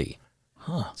party.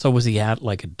 So was he at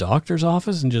like a doctor's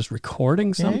office and just recording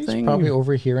Yeah, something? he's probably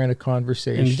overhearing a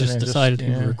conversation and he just decided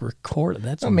yeah. to record it.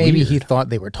 That's Well, maybe weird. he thought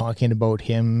they were talking about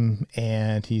him,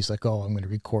 and he's like, "Oh, I'm going to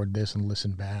record this and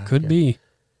listen back." Could Yeah. be.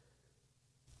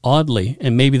 Oddly,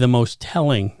 and maybe the most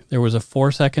telling, there was a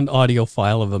 4-second audio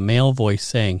file of a male voice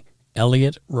saying,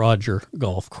 Elliot Roger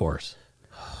Golf Course.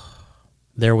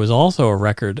 There was also a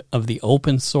record of the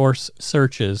open source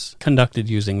searches conducted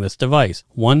using this device.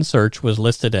 One search was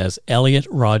listed as Elliot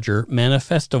Roger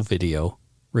Manifesto Video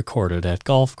recorded at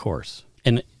golf course.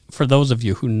 And for those of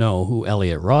you who know who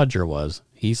Elliot Roger was,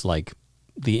 he's like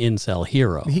the incel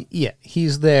hero.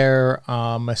 He's their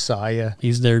messiah.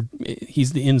 He's the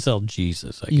incel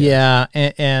Jesus, I guess. Yeah,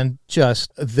 and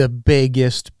just the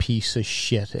biggest piece of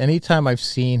shit. Anytime I've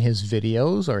seen his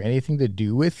videos or anything to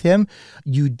do with him,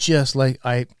 you just like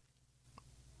I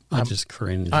just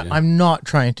cringe. I'm not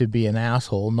trying to be an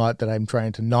asshole. Not that I'm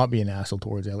trying to not be an asshole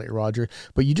towards Elliot Roger,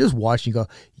 but you just watch and you go,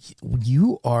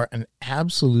 you are an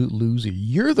absolute loser.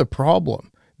 You're the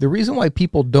problem. The reason why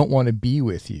people don't want to be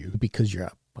with you because you're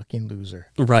a fucking loser.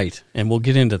 Right, and we'll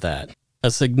get into that. A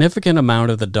significant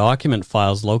amount of the document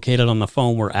files located on the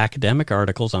phone were academic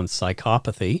articles on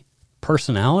psychopathy,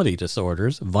 personality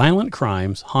disorders, violent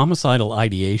crimes, homicidal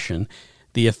ideation,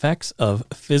 the effects of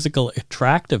physical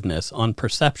attractiveness on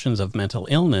perceptions of mental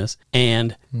illness,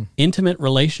 and intimate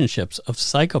relationships of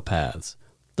psychopaths.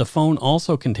 The phone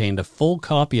also contained a full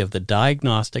copy of the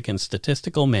Diagnostic and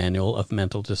Statistical Manual of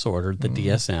Mental Disorder, the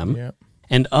DSM, Yeah.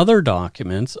 and other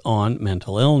documents on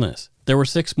mental illness. There were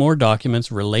 6 more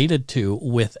documents related to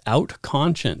Without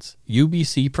Conscience,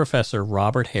 UBC professor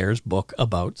Robert Hare's book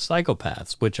about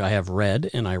psychopaths, which I have read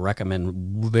and I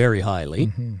recommend very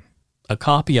highly. A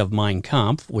copy of Mein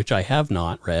Kampf, which I have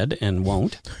not read and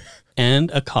won't,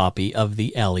 and a copy of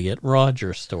the Elliot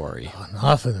Roger story.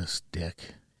 Enough of this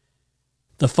dick.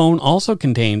 The phone also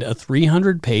contained a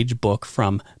 300-page book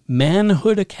from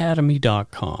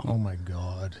manhoodacademy.com. Oh my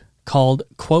God. Called,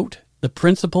 quote, The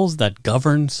Principles That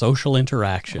Govern Social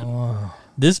Interaction.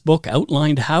 This book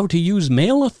outlined how to use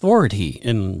male authority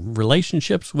in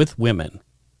relationships with women.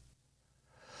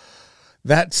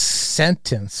 That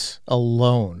sentence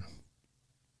alone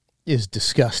is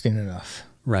disgusting enough.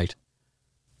 Right.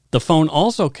 The phone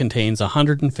also contains a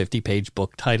 150-page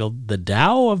book titled The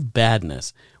Tao of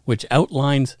Badness, which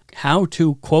outlines how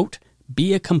to, quote,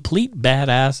 be a complete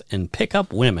badass and pick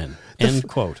up women, end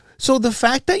quote. So the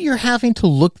fact that you're having to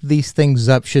look these things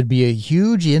up should be a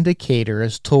huge indicator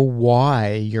as to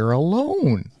why you're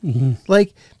alone. Mm-hmm.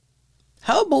 Like,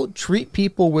 how about treat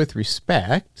people with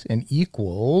respect and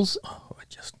equals?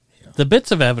 The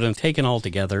bits of evidence taken all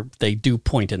together, they do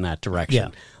point in that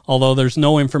direction. Yeah. Although there's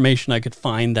no information I could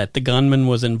find that the gunman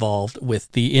was involved with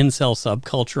the incel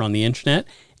subculture on the internet,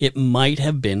 it might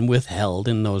have been withheld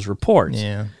in those reports.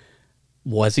 Yeah.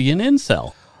 Was he an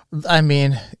incel? I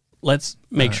mean, let's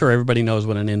make sure everybody knows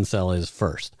what an incel is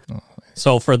first.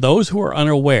 So for those who are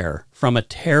unaware, from a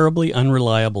terribly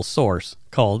unreliable source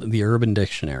called the Urban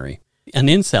Dictionary, an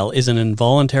incel is an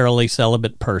involuntarily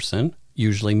celibate person,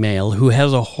 usually male, who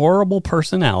has a horrible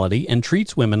personality and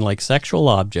treats women like sexual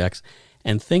objects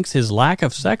and thinks his lack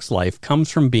of sex life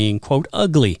comes from being, quote,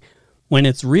 ugly, when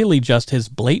it's really just his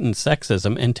blatant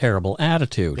sexism and terrible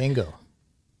attitude. Bingo.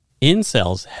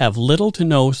 Incels have little to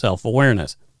no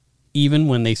self-awareness. Even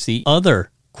when they see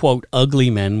other, quote, ugly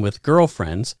men with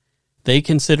girlfriends, they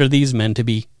consider these men to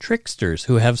be tricksters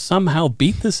who have somehow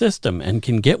beat the system and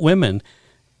can get women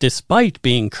despite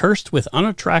being cursed with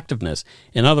unattractiveness.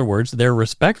 In other words, they're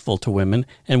respectful to women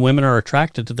and women are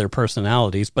attracted to their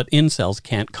personalities, but incels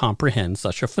can't comprehend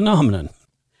such a phenomenon.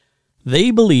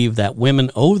 They believe that women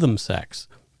owe them sex,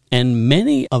 and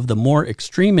many of the more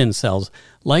extreme incels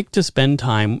like to spend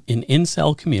time in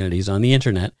incel communities on the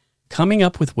internet coming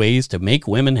up with ways to make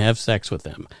women have sex with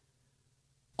them,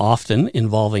 often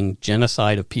involving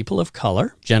genocide of people of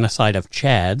color, genocide of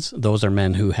Chads, those are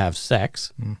men who have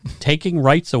sex, taking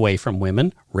rights away from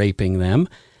women, raping them,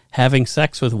 having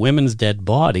sex with women's dead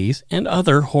bodies, and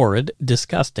other horrid,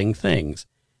 disgusting things.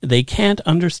 They can't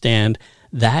understand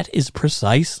that is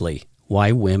precisely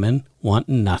why women want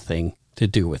nothing to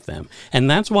do with them.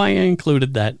 And that's why I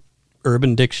included that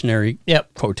Urban Dictionary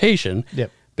quotation,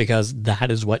 because that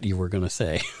is what you were going to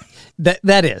say.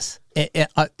 That is.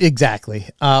 Exactly.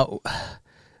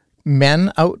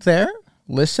 Men out there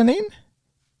listening,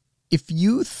 if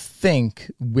you think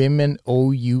women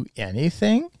owe you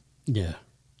anything,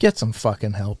 get some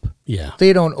fucking help. Yeah.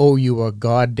 They don't owe you a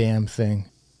goddamn thing.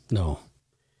 No.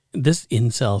 This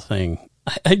incel thing,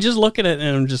 I just look at it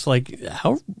and I'm just like,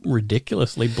 how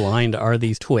ridiculously blind are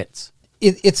these twits?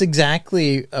 It's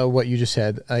exactly what you just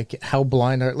said. Like, how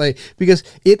blind are because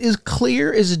it is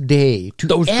clear as day.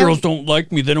 Those girls don't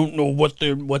like me. They don't know what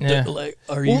they're like.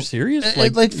 Are you serious?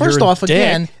 Like first off,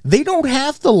 again, they don't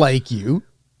have to like you.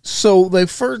 So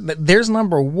there's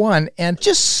number one, and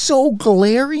just so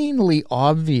glaringly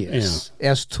obvious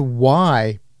as to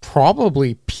why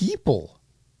probably people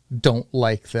don't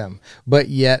like them, but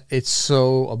yet it's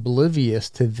so oblivious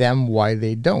to them why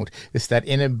they don't. It's that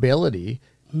inability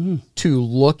to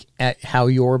look at how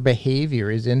your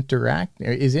behavior is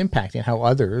impacting how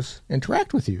others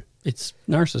interact with you. It's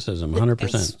narcissism,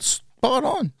 100%. It's spot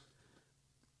on.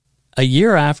 A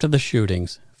year after the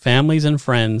shootings, families and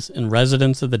friends and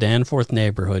residents of the Danforth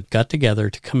neighborhood got together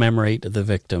to commemorate the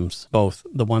victims, both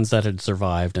the ones that had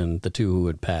survived and the two who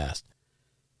had passed.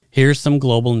 Here's some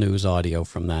Global News audio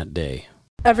from that day.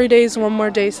 Every day is one more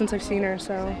day since I've seen her,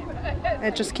 so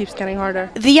it just keeps getting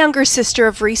harder. The younger sister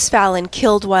of Reese Fallon,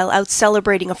 killed while out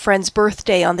celebrating a friend's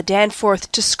birthday on the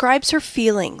Danforth, describes her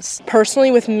feelings. Personally,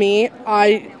 with me,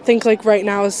 I think like right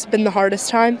now has been the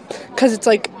hardest time because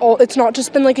it's not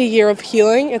just been like a year of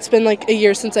healing, it's been like a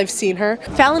year since I've seen her.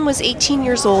 Fallon was 18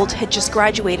 years old, had just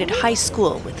graduated high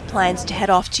school with plans to head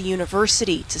off to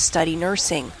university to study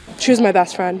nursing. She was my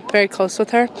best friend, very close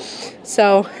with her,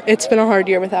 so it's been a hard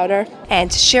year without her. And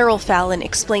Cheryl Fallon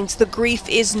explains the grief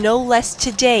is no less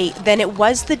today than it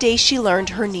was the day she learned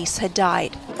her niece had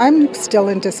died. I'm still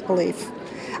in disbelief.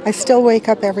 I still wake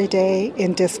up every day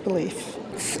in disbelief.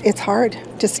 It's hard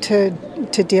just to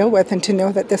deal with and to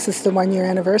know that this is the 1 year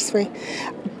anniversary.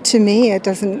 To me, it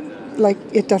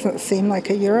doesn't seem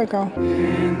like a year ago.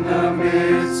 In the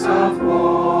midst of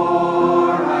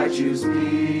war, I choose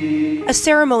peace. A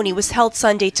ceremony was held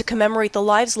Sunday to commemorate the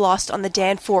lives lost on the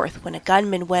Danforth when a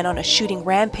gunman went on a shooting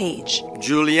rampage.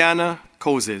 Juliana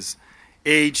Kozes,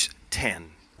 age 10.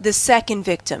 The second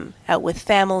victim, out with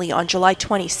family on July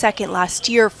 22nd last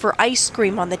year for ice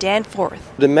cream on the Danforth.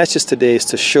 The message today is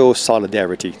to show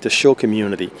solidarity, to show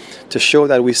community, to show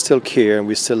that we still care and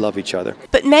we still love each other.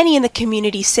 But many in the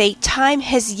community say time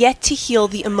has yet to heal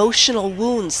the emotional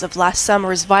wounds of last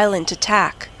summer's violent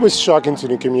attack. It was shocking to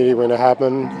the community when it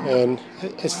happened, and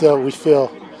still we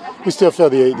feel we still feel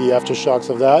the aftershocks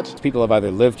of that. People have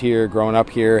either lived here, grown up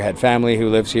here, had family who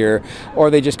lives here, or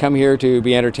they just come here to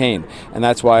be entertained. And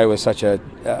that's why it was such an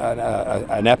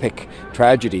epic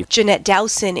tragedy. Jeanette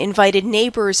Dowson invited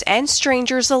neighbors and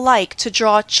strangers alike to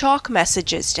draw chalk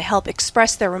messages to help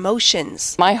express their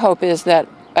emotions. My hope is that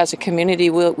as a community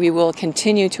we will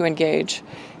continue to engage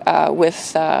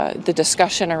with the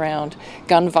discussion around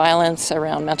gun violence,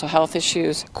 around mental health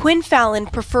issues. Quinn Fallon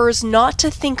prefers not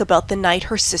to think about the night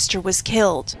her sister was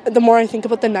killed. The more I think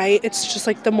about the night, it's just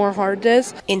like the more hard it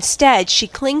is. Instead, she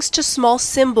clings to small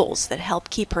symbols that help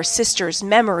keep her sister's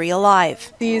memory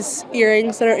alive. These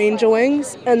earrings that are angel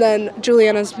wings, and then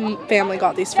Juliana's family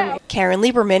got these for me. Karen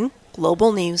Lieberman,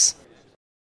 Global News.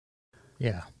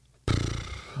 Yeah.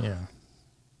 Yeah.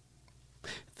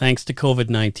 Thanks to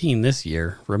COVID-19 this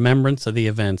year, remembrance of the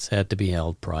events had to be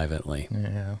held privately.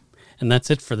 Yeah. And that's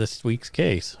it for this week's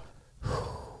case.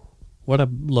 What a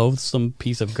loathsome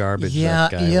piece of garbage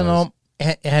that guy was. You know,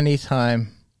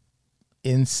 anytime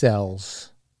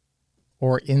incels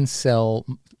or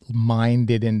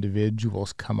incel-minded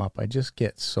individuals come up, I just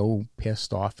get so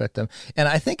pissed off at them. And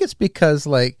I think it's because,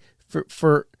 like,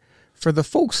 for the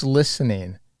folks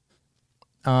listening,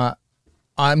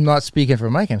 I'm not speaking for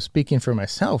Mike, I'm speaking for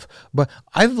myself, but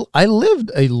I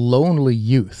lived a lonely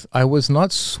youth. I was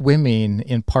not swimming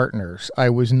in partners. I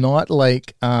was not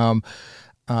like one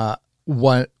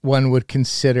would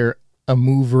consider a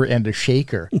mover and a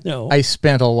shaker. No. I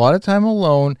spent a lot of time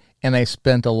alone, and I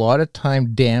spent a lot of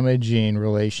time damaging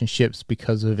relationships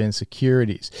because of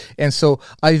insecurities. And so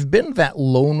I've been that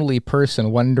lonely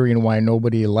person wondering why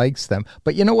nobody likes them.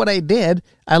 But you know what I did?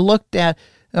 I looked at,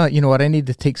 you know what, I need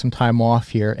to take some time off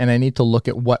here, and I need to look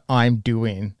at what I'm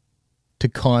doing to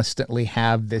constantly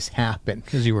have this happen.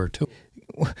 Because you were too.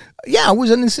 Yeah, I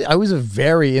was a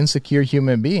very insecure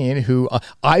human being who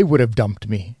I would have dumped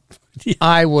me. Yeah.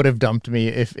 I would have dumped me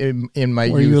if in my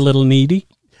youth. Were you a little needy?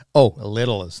 Oh, a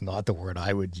little is not the word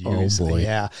I would use. Oh, boy.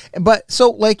 Yeah. But so,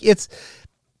 like,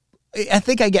 I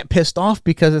think I get pissed off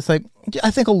because it's like,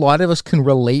 I think a lot of us can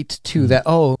relate to that.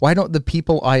 Oh, why don't the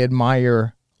people I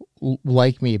admire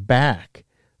like me back?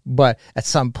 But at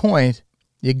some point,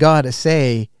 you got to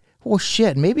say, well,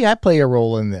 shit, maybe I play a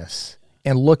role in this,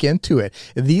 and look into it.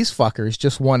 These fuckers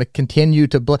just want to continue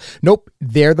to nope,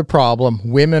 they're the problem.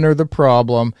 Women are the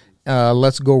problem.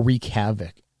 Let's go wreak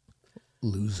havoc.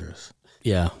 Losers.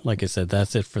 Yeah, like I said,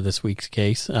 that's it for this week's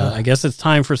case. I guess it's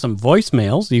time for some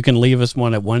voicemails. You can leave us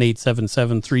one at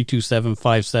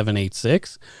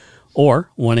 1-877-327-5786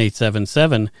 or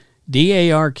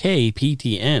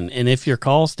 1-877-DARK-PTN. And if your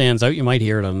call stands out, you might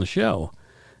hear it on the show.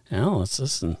 Now, let's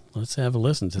listen. Let's have a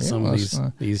listen to some of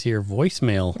these here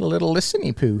voicemail. A little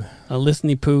listeny poo. A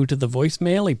listeny poo to the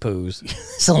voicemaily poos.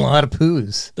 It's a lot of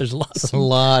poos. There's lots. A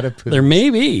lot of poos. There may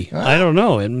be. I don't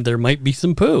know. And there might be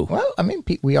some poo. Well, I mean,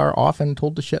 we are often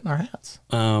told to shit in our hats.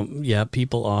 Yeah,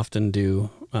 people often do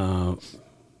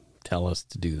tell us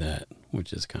to do that,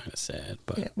 which is kind of sad.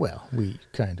 But yeah, well, we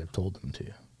kind of told them to.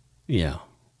 Yeah.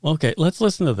 Okay, let's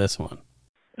listen to this one.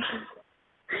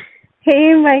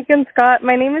 Hey, Mike and Scott.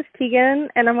 My name is Tegan,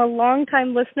 and I'm a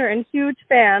longtime listener and huge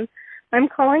fan. I'm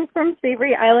calling from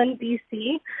Savory Island,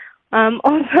 BC.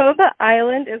 Although the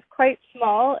island is quite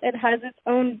small, it has its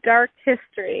own dark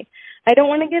history. I don't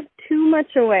want to give too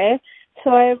much away,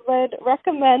 so I would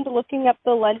recommend looking up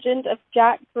the legend of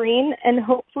Jack Green, and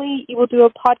hopefully you will do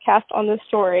a podcast on the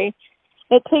story.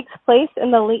 It takes place in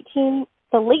the late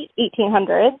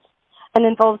 1800s. And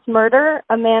involves murder,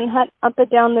 a manhunt up and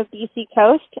down the BC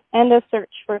coast, and a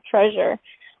search for treasure.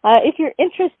 If you're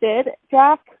interested,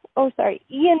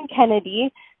 Ian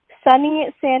Kennedy, Sunny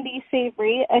Sandy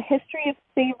Savory, A History of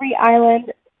Savory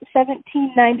Island,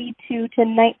 1792 to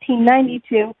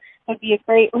 1992 would be a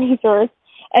great resource.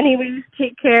 Anyways,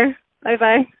 take care.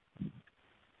 Bye-bye.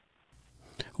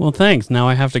 Well, thanks. Now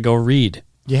I have to go read.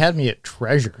 You had me at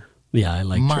treasure. Yeah, I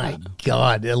like My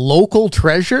God, a local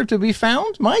treasure to be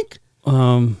found, Mike?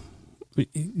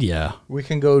 Yeah. We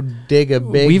can go dig a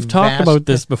big. We've talked about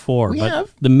this before, but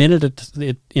the minute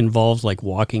it involves like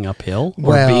walking uphill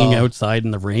or being outside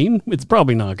in the rain, it's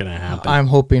probably not going to happen. I'm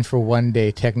hoping for one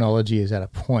day technology is at a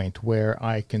point where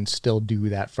I can still do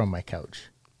that from my couch.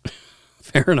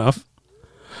 Fair enough.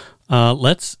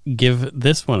 Let's give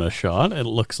this one a shot. It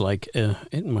looks like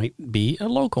it might be a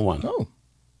local one. Oh.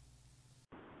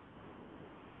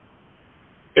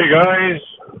 Hey guys,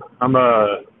 I'm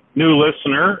a new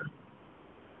listener.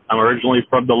 I'm originally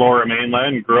from the Lower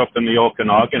Mainland, grew up in the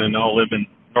Okanagan, and now live in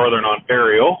Northern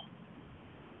Ontario.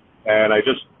 And I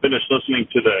just finished listening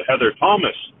to the Heather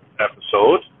Thomas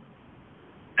episode,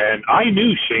 and I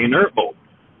knew Shane Erbo.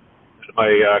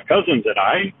 My cousins and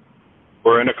I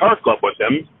were in a car club with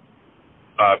him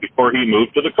before he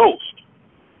moved to the coast.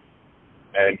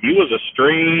 And he was a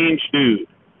strange dude.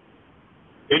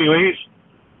 Anyways,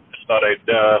 just thought I'd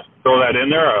throw that in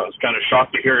there. I was kind of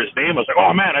shocked to hear his name. I was like,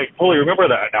 oh, man, I totally remember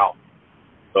that now.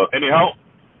 So anyhow,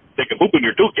 take a poop in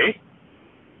your toque, eh?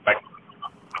 Bye.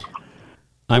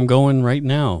 I'm going right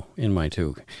now in my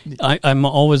toque. I'm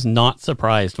always not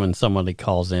surprised when somebody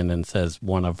calls in and says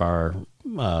one of our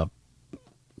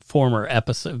former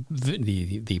episode,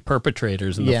 the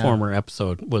perpetrators in the former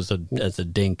episode was as a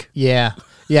dink. Yeah.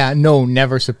 Yeah. No,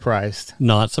 never surprised.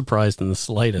 Not surprised in the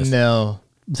slightest. No.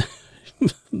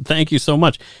 Thank you so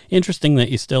much. Interesting that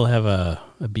you still have a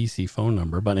BC phone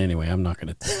number, but anyway, I'm not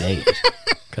going to say it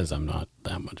because I'm not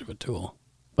that much of a tool.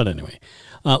 But anyway,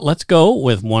 let's go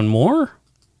with one more.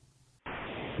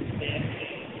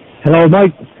 Hello,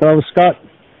 Mike. Hello, Scott.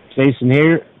 Jason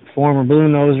here, former Blue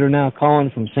Noser, now calling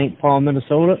from St. Paul,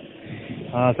 Minnesota.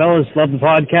 Fellas, love the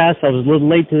podcast. I was a little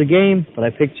late to the game, but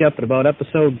I picked you up at about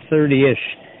episode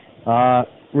 30-ish.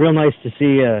 Real nice to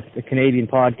see a Canadian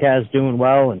podcast doing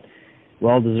well and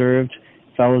well-deserved.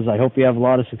 Fellas, I hope you have a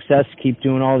lot of success. Keep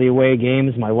doing all the away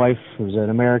games. My wife, who's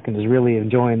an American, is really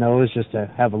enjoying those just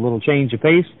to have a little change of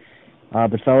pace.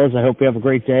 But fellas, I hope you have a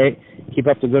great day. Keep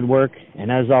up the good work.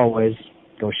 And as always,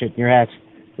 go shit in your hats.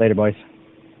 Later, boys.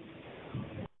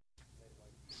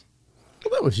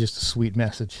 Well, that was just a sweet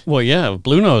message. Well, yeah,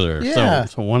 Blue Noser. Yeah.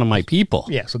 So one of my people.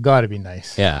 Yeah, so got to be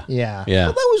nice. Yeah. Yeah. Yeah.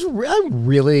 Well, that was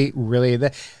really,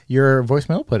 your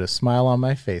voicemail put a smile on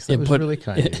my face. That was really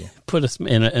kind of you. Put us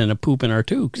in a poop in our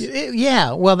toques.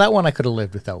 Yeah, well, that one I could have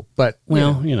lived without. But,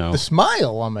 the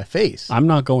smile on my face. I'm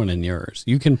not going in yours.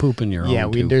 You can poop in your own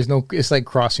toque. There's no, it's like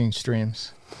crossing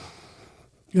streams.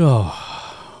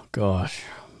 Oh, gosh.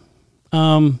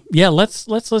 Let's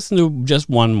listen to just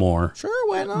one more. Sure,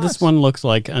 why not? This one looks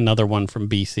like another one from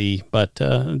BC, but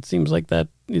it seems like that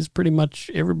is pretty much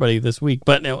everybody this week.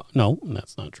 But no,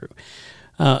 that's not true.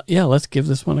 Let's give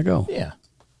this one a go. Yeah.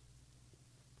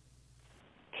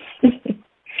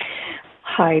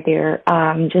 Hi there.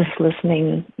 Just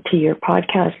listening to your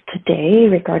podcast today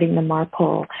regarding the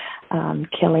Marpole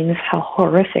killings, how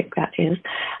horrific that is.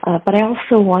 But I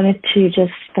also wanted to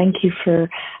just thank you for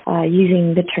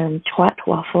using the term twat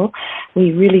waffle.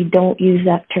 We really don't use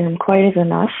that term quite as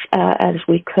enough as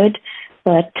we could,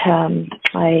 but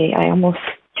I almost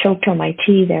choked on my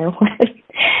tea there when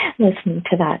listening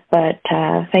to that. But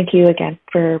thank you again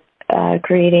for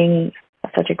creating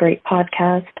such a great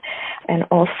podcast, and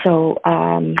also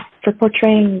for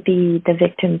portraying the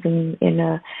victims in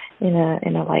a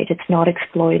light. It's not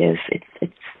exploitive.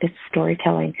 It's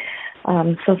storytelling.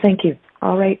 So thank you.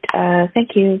 All right.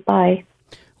 Thank you. Bye.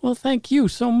 Well, thank you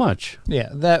so much. Yeah,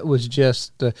 that was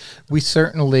just. We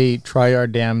certainly try our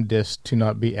damnedest to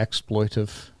not be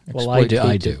exploitive. Well, I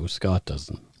do. Scott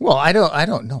doesn't. Well, I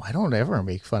don't know. I don't ever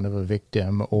make fun of a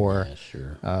victim or. Yeah,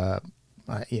 sure.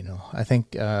 I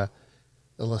think.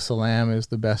 Alyssa Lamb is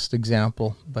the best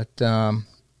example, but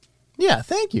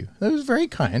thank you. That was very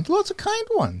kind. Lots of kind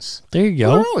ones. There you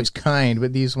go. They're always kind,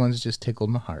 but these ones just tickled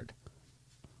my heart.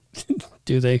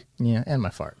 Do they? Yeah, and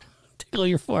my fart. Tickle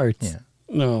your farts? Yeah.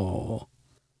 No.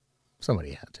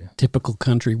 Somebody had to. Typical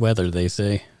country weather, they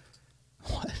say.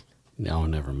 What? No,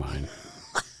 never mind.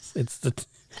 It's the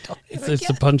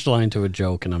punchline to a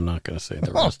joke, and I'm not going to say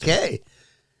the rest. Okay.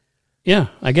 Yeah,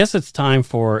 I guess it's time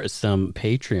for some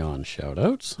Patreon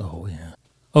shout-outs. Oh, yeah.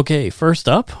 Okay, first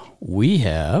up, we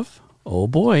have, oh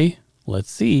boy,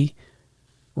 let's see,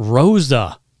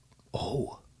 Rosa.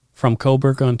 Oh. From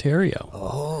Cobourg, Ontario.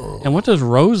 Oh. And what does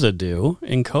Rosa do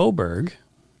in Cobourg?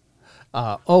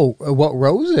 What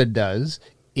Rosa does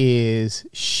is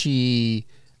she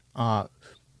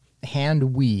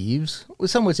hand weaves,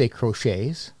 some would say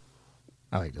crochets.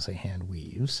 I like to say hand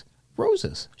weaves.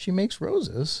 Roses. She makes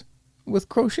roses with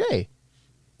crochet,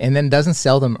 and then doesn't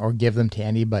sell them or give them to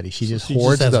anybody. She just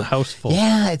hoards has them. A house full.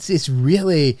 Yeah, it's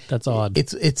really that's odd.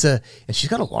 And she's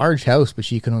got a large house, but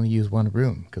she can only use one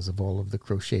room because of all of the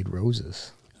crocheted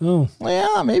roses. Oh,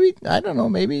 well, yeah, maybe I don't know.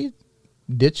 Maybe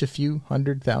ditch a few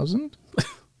 100,000.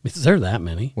 Is there that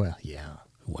many? Well, yeah.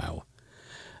 Wow.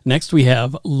 Next we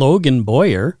have Logan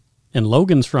Boyer, and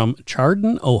Logan's from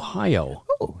Chardon, Ohio.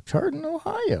 Oh, Chardon,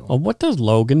 Ohio. Well, what does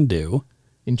Logan do?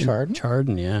 In Chardon?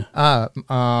 Chardon, yeah.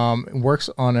 Works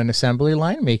on an assembly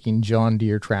line making John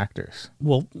Deere tractors.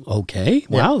 Well, okay.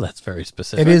 Yeah. Wow, that's very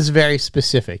specific. It is very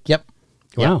specific. Yep.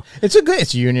 Wow. Yep.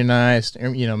 It's unionized,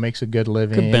 makes a good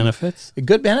living. Good benefits.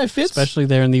 Good benefits. Especially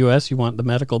there in the U.S., you want the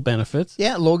medical benefits.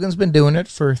 Yeah, Logan's been doing it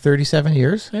for 37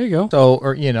 years. There you go.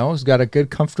 So, he's got a good,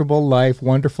 comfortable life,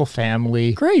 wonderful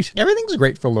family. Great. Everything's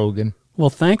great for Logan. Well,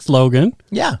 thanks, Logan.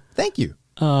 Yeah, thank you.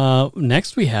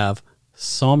 Next we have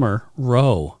Summer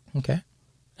Rowe. Okay.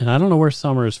 And I don't know where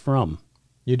Summer is from.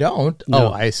 You don't? No.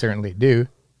 Oh, I certainly do.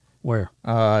 Where?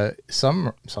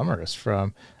 Summer is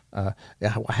from. I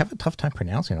have a tough time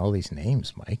pronouncing all these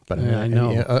names, Mike. But I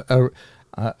know.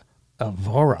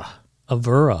 Avora.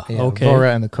 Avura. Yeah, Okay.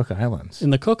 Avora and the Cook Islands.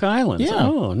 In the Cook Islands. Yeah.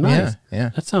 Oh, nice.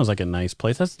 Yeah. That sounds like a nice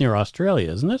place. That's near Australia,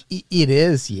 isn't it? It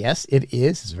is. Yes, it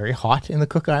is. It's very hot in the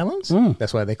Cook Islands.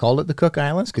 That's why they call it the Cook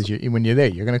Islands, because when you're there,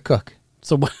 you're going to cook.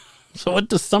 So what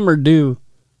does Summer do?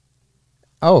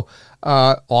 Oh,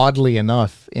 oddly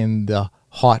enough, in the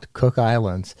hot Cook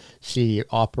Islands, she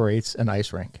operates an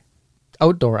ice rink,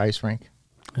 outdoor ice rink.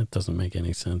 That doesn't make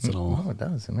any sense at all. Oh, it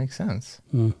does. It makes sense.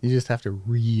 You just have to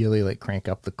really crank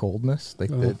up the coldness,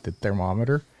 the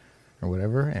thermometer or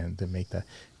whatever, and to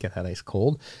get that ice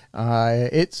cold.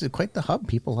 It's quite the hub.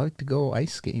 People like to go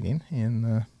ice skating in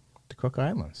the Cook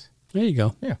Islands. There you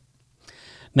go. Yeah.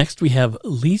 Next we have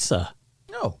Lisa.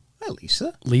 Oh, hi,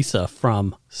 Lisa. Lisa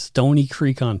from Stony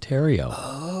Creek, Ontario.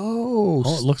 Oh,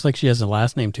 it looks like she has a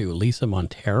last name too. Lisa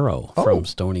Montero from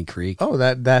Stony Creek. Oh,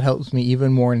 that helps me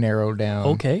even more narrow down.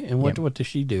 Okay, and what does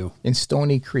she do? In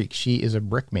Stony Creek, she is a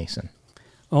brick mason.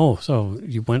 Oh, so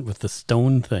you went with the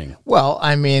stone thing. Well,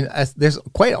 I mean, there's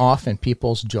quite often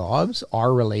people's jobs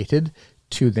are related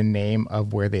to the name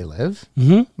of where they live.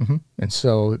 Mm-hmm. And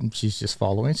so she's just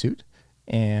following suit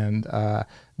and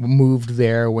moved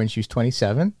there when she was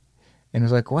 27. And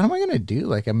was like, what am I going to do?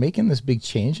 Like, I'm making this big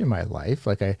change in my life.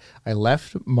 Like, I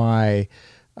left my,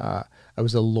 I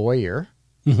was a lawyer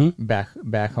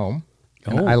back home.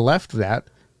 And I left that,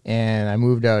 and I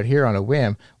moved out here on a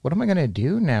whim. What am I going to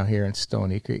do now here in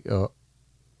Stony Creek?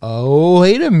 Oh,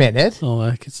 wait a minute. Oh,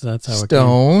 I guess that's how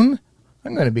Stone,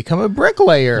 I'm going to become a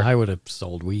bricklayer. I would have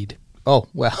sold weed. Oh,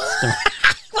 well.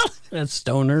 That's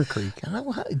Stoner Creek.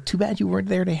 Too bad you weren't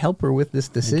there to help her with this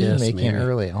decision-making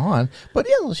early on. But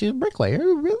yeah, she's a bricklayer.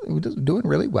 Doing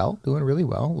really well,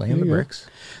 laying the bricks.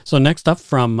 So next up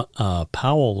from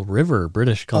Powell River,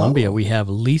 British Columbia, we have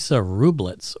Lisa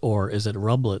Rublitz, or is it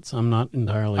Rublitz? I'm not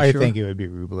entirely sure. I think it would be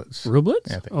Rublitz. Rublitz?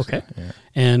 Yeah, I think okay. So, yeah.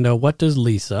 And what does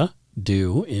Lisa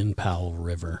do in Powell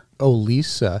River? Oh,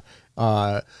 Lisa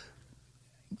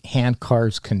hand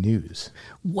carves canoes.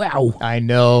 Wow. I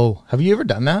know. Have you ever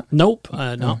done that? Nope,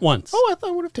 not once. Oh, I thought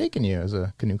I would have taken you as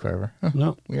a canoe carver. Huh.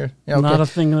 No. Weird. Yeah, okay. Not a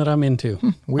thing that I'm into.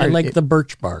 Weird. I like the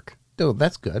birch bark. Oh,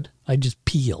 that's good. I just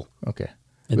peel. Okay.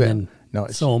 And then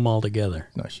sew them all together.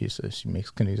 No, she says she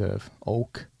makes canoes out of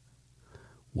oak.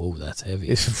 Whoa, that's heavy.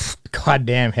 It's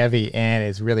goddamn heavy, and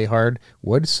it's really hard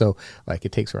wood, so like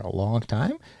it takes her a long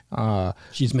time.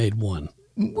 She's made one.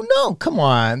 No, come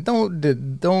on.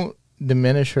 Don't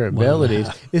diminish her abilities.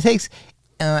 It takes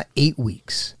 8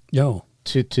 weeks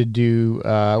to do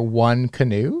one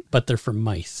canoe. But they're for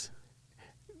mice.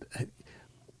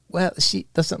 Well, she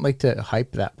doesn't like to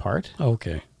hype that part.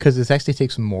 Okay. Because it actually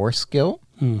takes more skill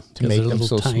to make them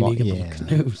so small.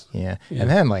 Canoes. Yeah. And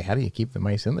then, like, how do you keep the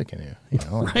mice in the canoe? You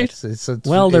know, right.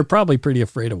 They're probably pretty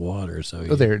afraid of water. So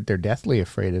they're deathly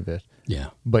afraid of it.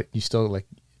 Yeah. But you still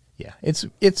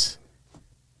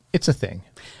it's a thing.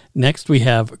 Next, we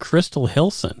have Crystal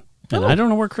Hilson. And I don't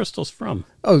know where Crystal's from.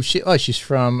 She's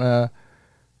from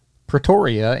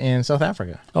Pretoria in South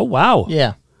Africa. Oh, wow.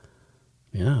 Yeah.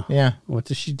 Yeah. Yeah. What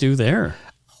does she do there?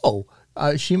 Oh,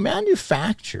 she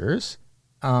manufactures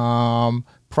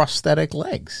prosthetic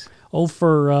legs. Oh,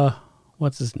 for,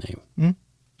 what's his name?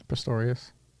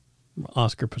 Pistorius.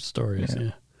 Oscar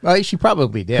Pistorius, yeah. She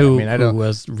probably did. Who, I mean, I don't.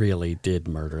 Really did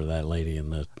murder that lady in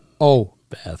the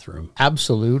bathroom.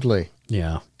 Absolutely.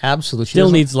 Yeah. Absolutely.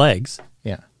 Still needs legs.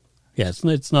 Yeah. Yeah,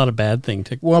 it's not a bad thing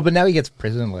to. Well, but now he gets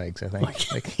prison legs, I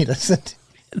think. Like he doesn't.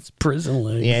 It's prison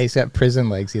legs. Yeah, he's got prison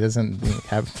legs. He doesn't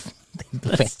have.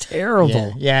 That's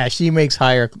terrible. Yeah, she makes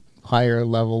higher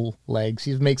level legs.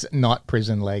 She makes not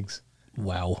prison legs.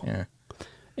 Wow. Yeah.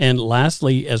 And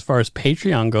lastly, as far as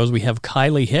Patreon goes, we have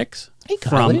Kylie Hicks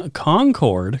from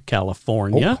Concord,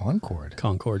 California. Oh, Concord.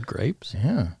 Concord grapes.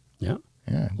 Yeah. Yeah.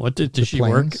 Yeah. What does she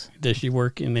work? Does she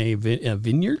work in a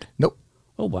vineyard? Nope.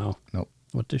 Oh, wow. Nope.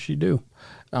 What does she do?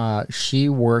 She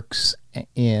works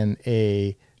in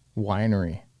a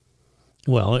winery.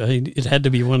 Well, it had to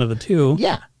be one of the two.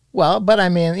 Yeah. Well, but I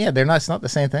mean, they're not. It's not the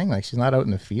same thing. Like she's not out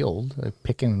in the field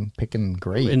picking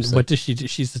grapes. And what does she do?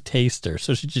 She's a taster,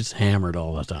 so she just hammered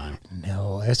all the time.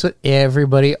 No, that's what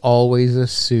everybody always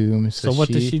assumes. So what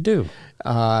does she do?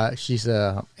 She's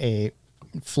a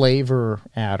flavor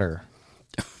adder.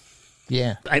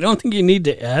 Yeah. I don't think you need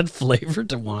to add flavor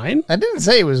to wine. I didn't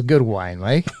say it was good wine,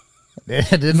 Mike.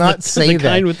 I did not say the that.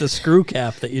 Kind with the screw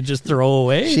cap that you just throw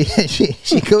away.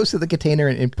 She goes to the container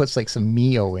and puts like some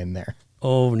Mio in there.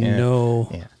 Oh, no.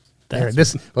 Yeah. That's,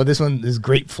 this one is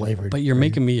grape flavored. But you're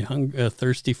making me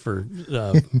thirsty for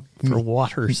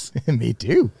waters. Me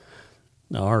too.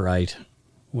 All right.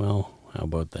 Well, how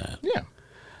about that? Yeah.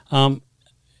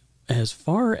 As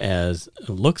far as it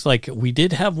looks like, we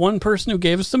did have one person who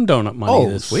gave us some donut money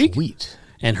this week. Sweet.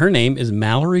 And her name is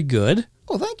Mallory Good.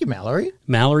 Oh, thank you, Mallory.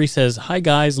 Mallory says, "Hi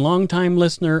guys, long time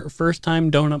listener, first time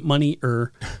donut money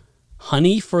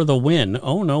honey for the win."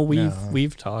 Oh no,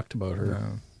 we've talked about her.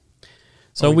 No.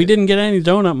 So we didn't get any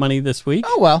donut money this week.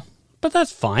 Oh well, but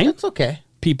that's fine. That's okay.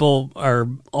 People are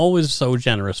always so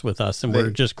generous with us, and we're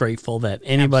just grateful that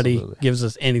anybody gives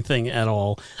us anything at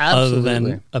all other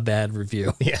than a bad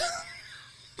review. Yeah.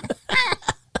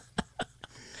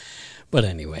 But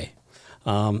anyway,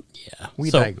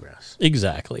 we digress.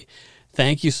 Exactly.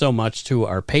 Thank you so much to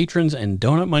our patrons and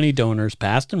donut money donors,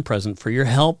 past and present, for your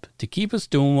help to keep us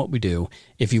doing what we do.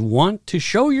 If you want to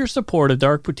show your support of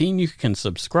Dark Poutine, you can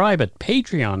subscribe at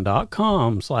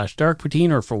patreon.com/darkpoutine,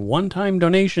 or for one-time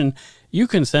donation, you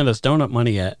can send us donut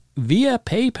money via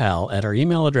PayPal at our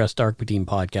email address,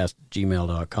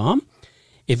 darkpoutine.podcast@gmail.com.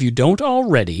 If you don't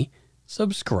already,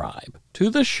 subscribe to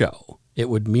the show. It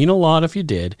would mean a lot if you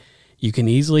did. You can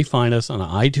easily find us on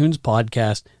iTunes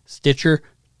Podcast, Stitcher,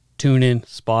 TuneIn,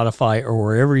 Spotify, or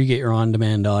wherever you get your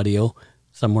on-demand audio,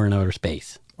 somewhere in outer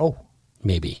space. Oh.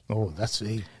 Maybe. Oh, that's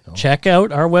it. Oh. Check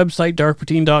out our website,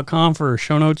 darkpoutine.com, for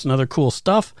show notes and other cool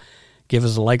stuff. Give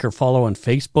us a like or follow on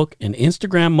Facebook and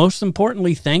Instagram. Most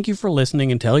importantly, thank you for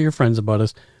listening and tell your friends about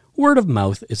us. Word of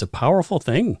mouth is a powerful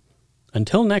thing.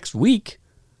 Until next week,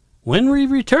 when we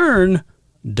return,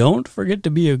 don't forget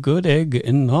to be a good egg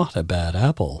and not a bad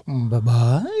apple.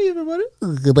 Bye-bye, everybody.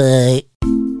 Goodbye.